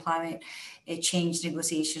course on climate change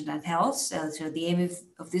negotiation and health. So the aim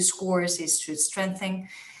of this course is to strengthen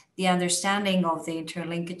the understanding of the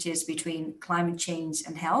interlinkages between climate change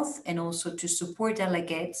and health, and also to support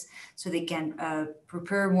delegates so they can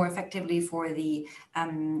prepare more effectively for the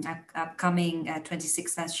upcoming 26th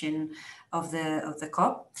session of the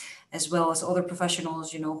COP, as well as other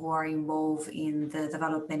professionals, who are involved in the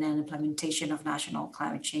development and implementation of national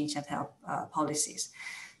climate change and health policies.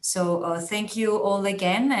 So thank you all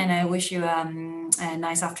again, and I wish you a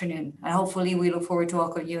nice afternoon. And hopefully we look forward to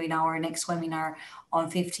welcome you in our next webinar on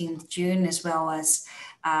 15th June, as well as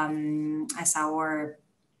our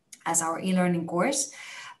e-learning course.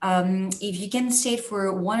 If you can stay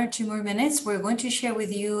for 1 or 2 more minutes, we're going to share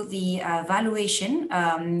with you the evaluation.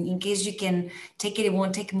 In case you can take it, it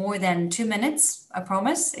won't take more than 2 minutes, I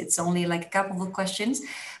promise. It's only like a couple of questions,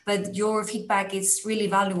 but your feedback is really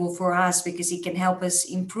valuable for us because it can help us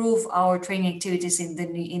improve our training activities in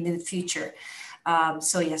the future.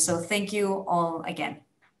 So thank you all again.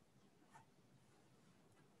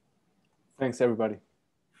 Thanks, everybody.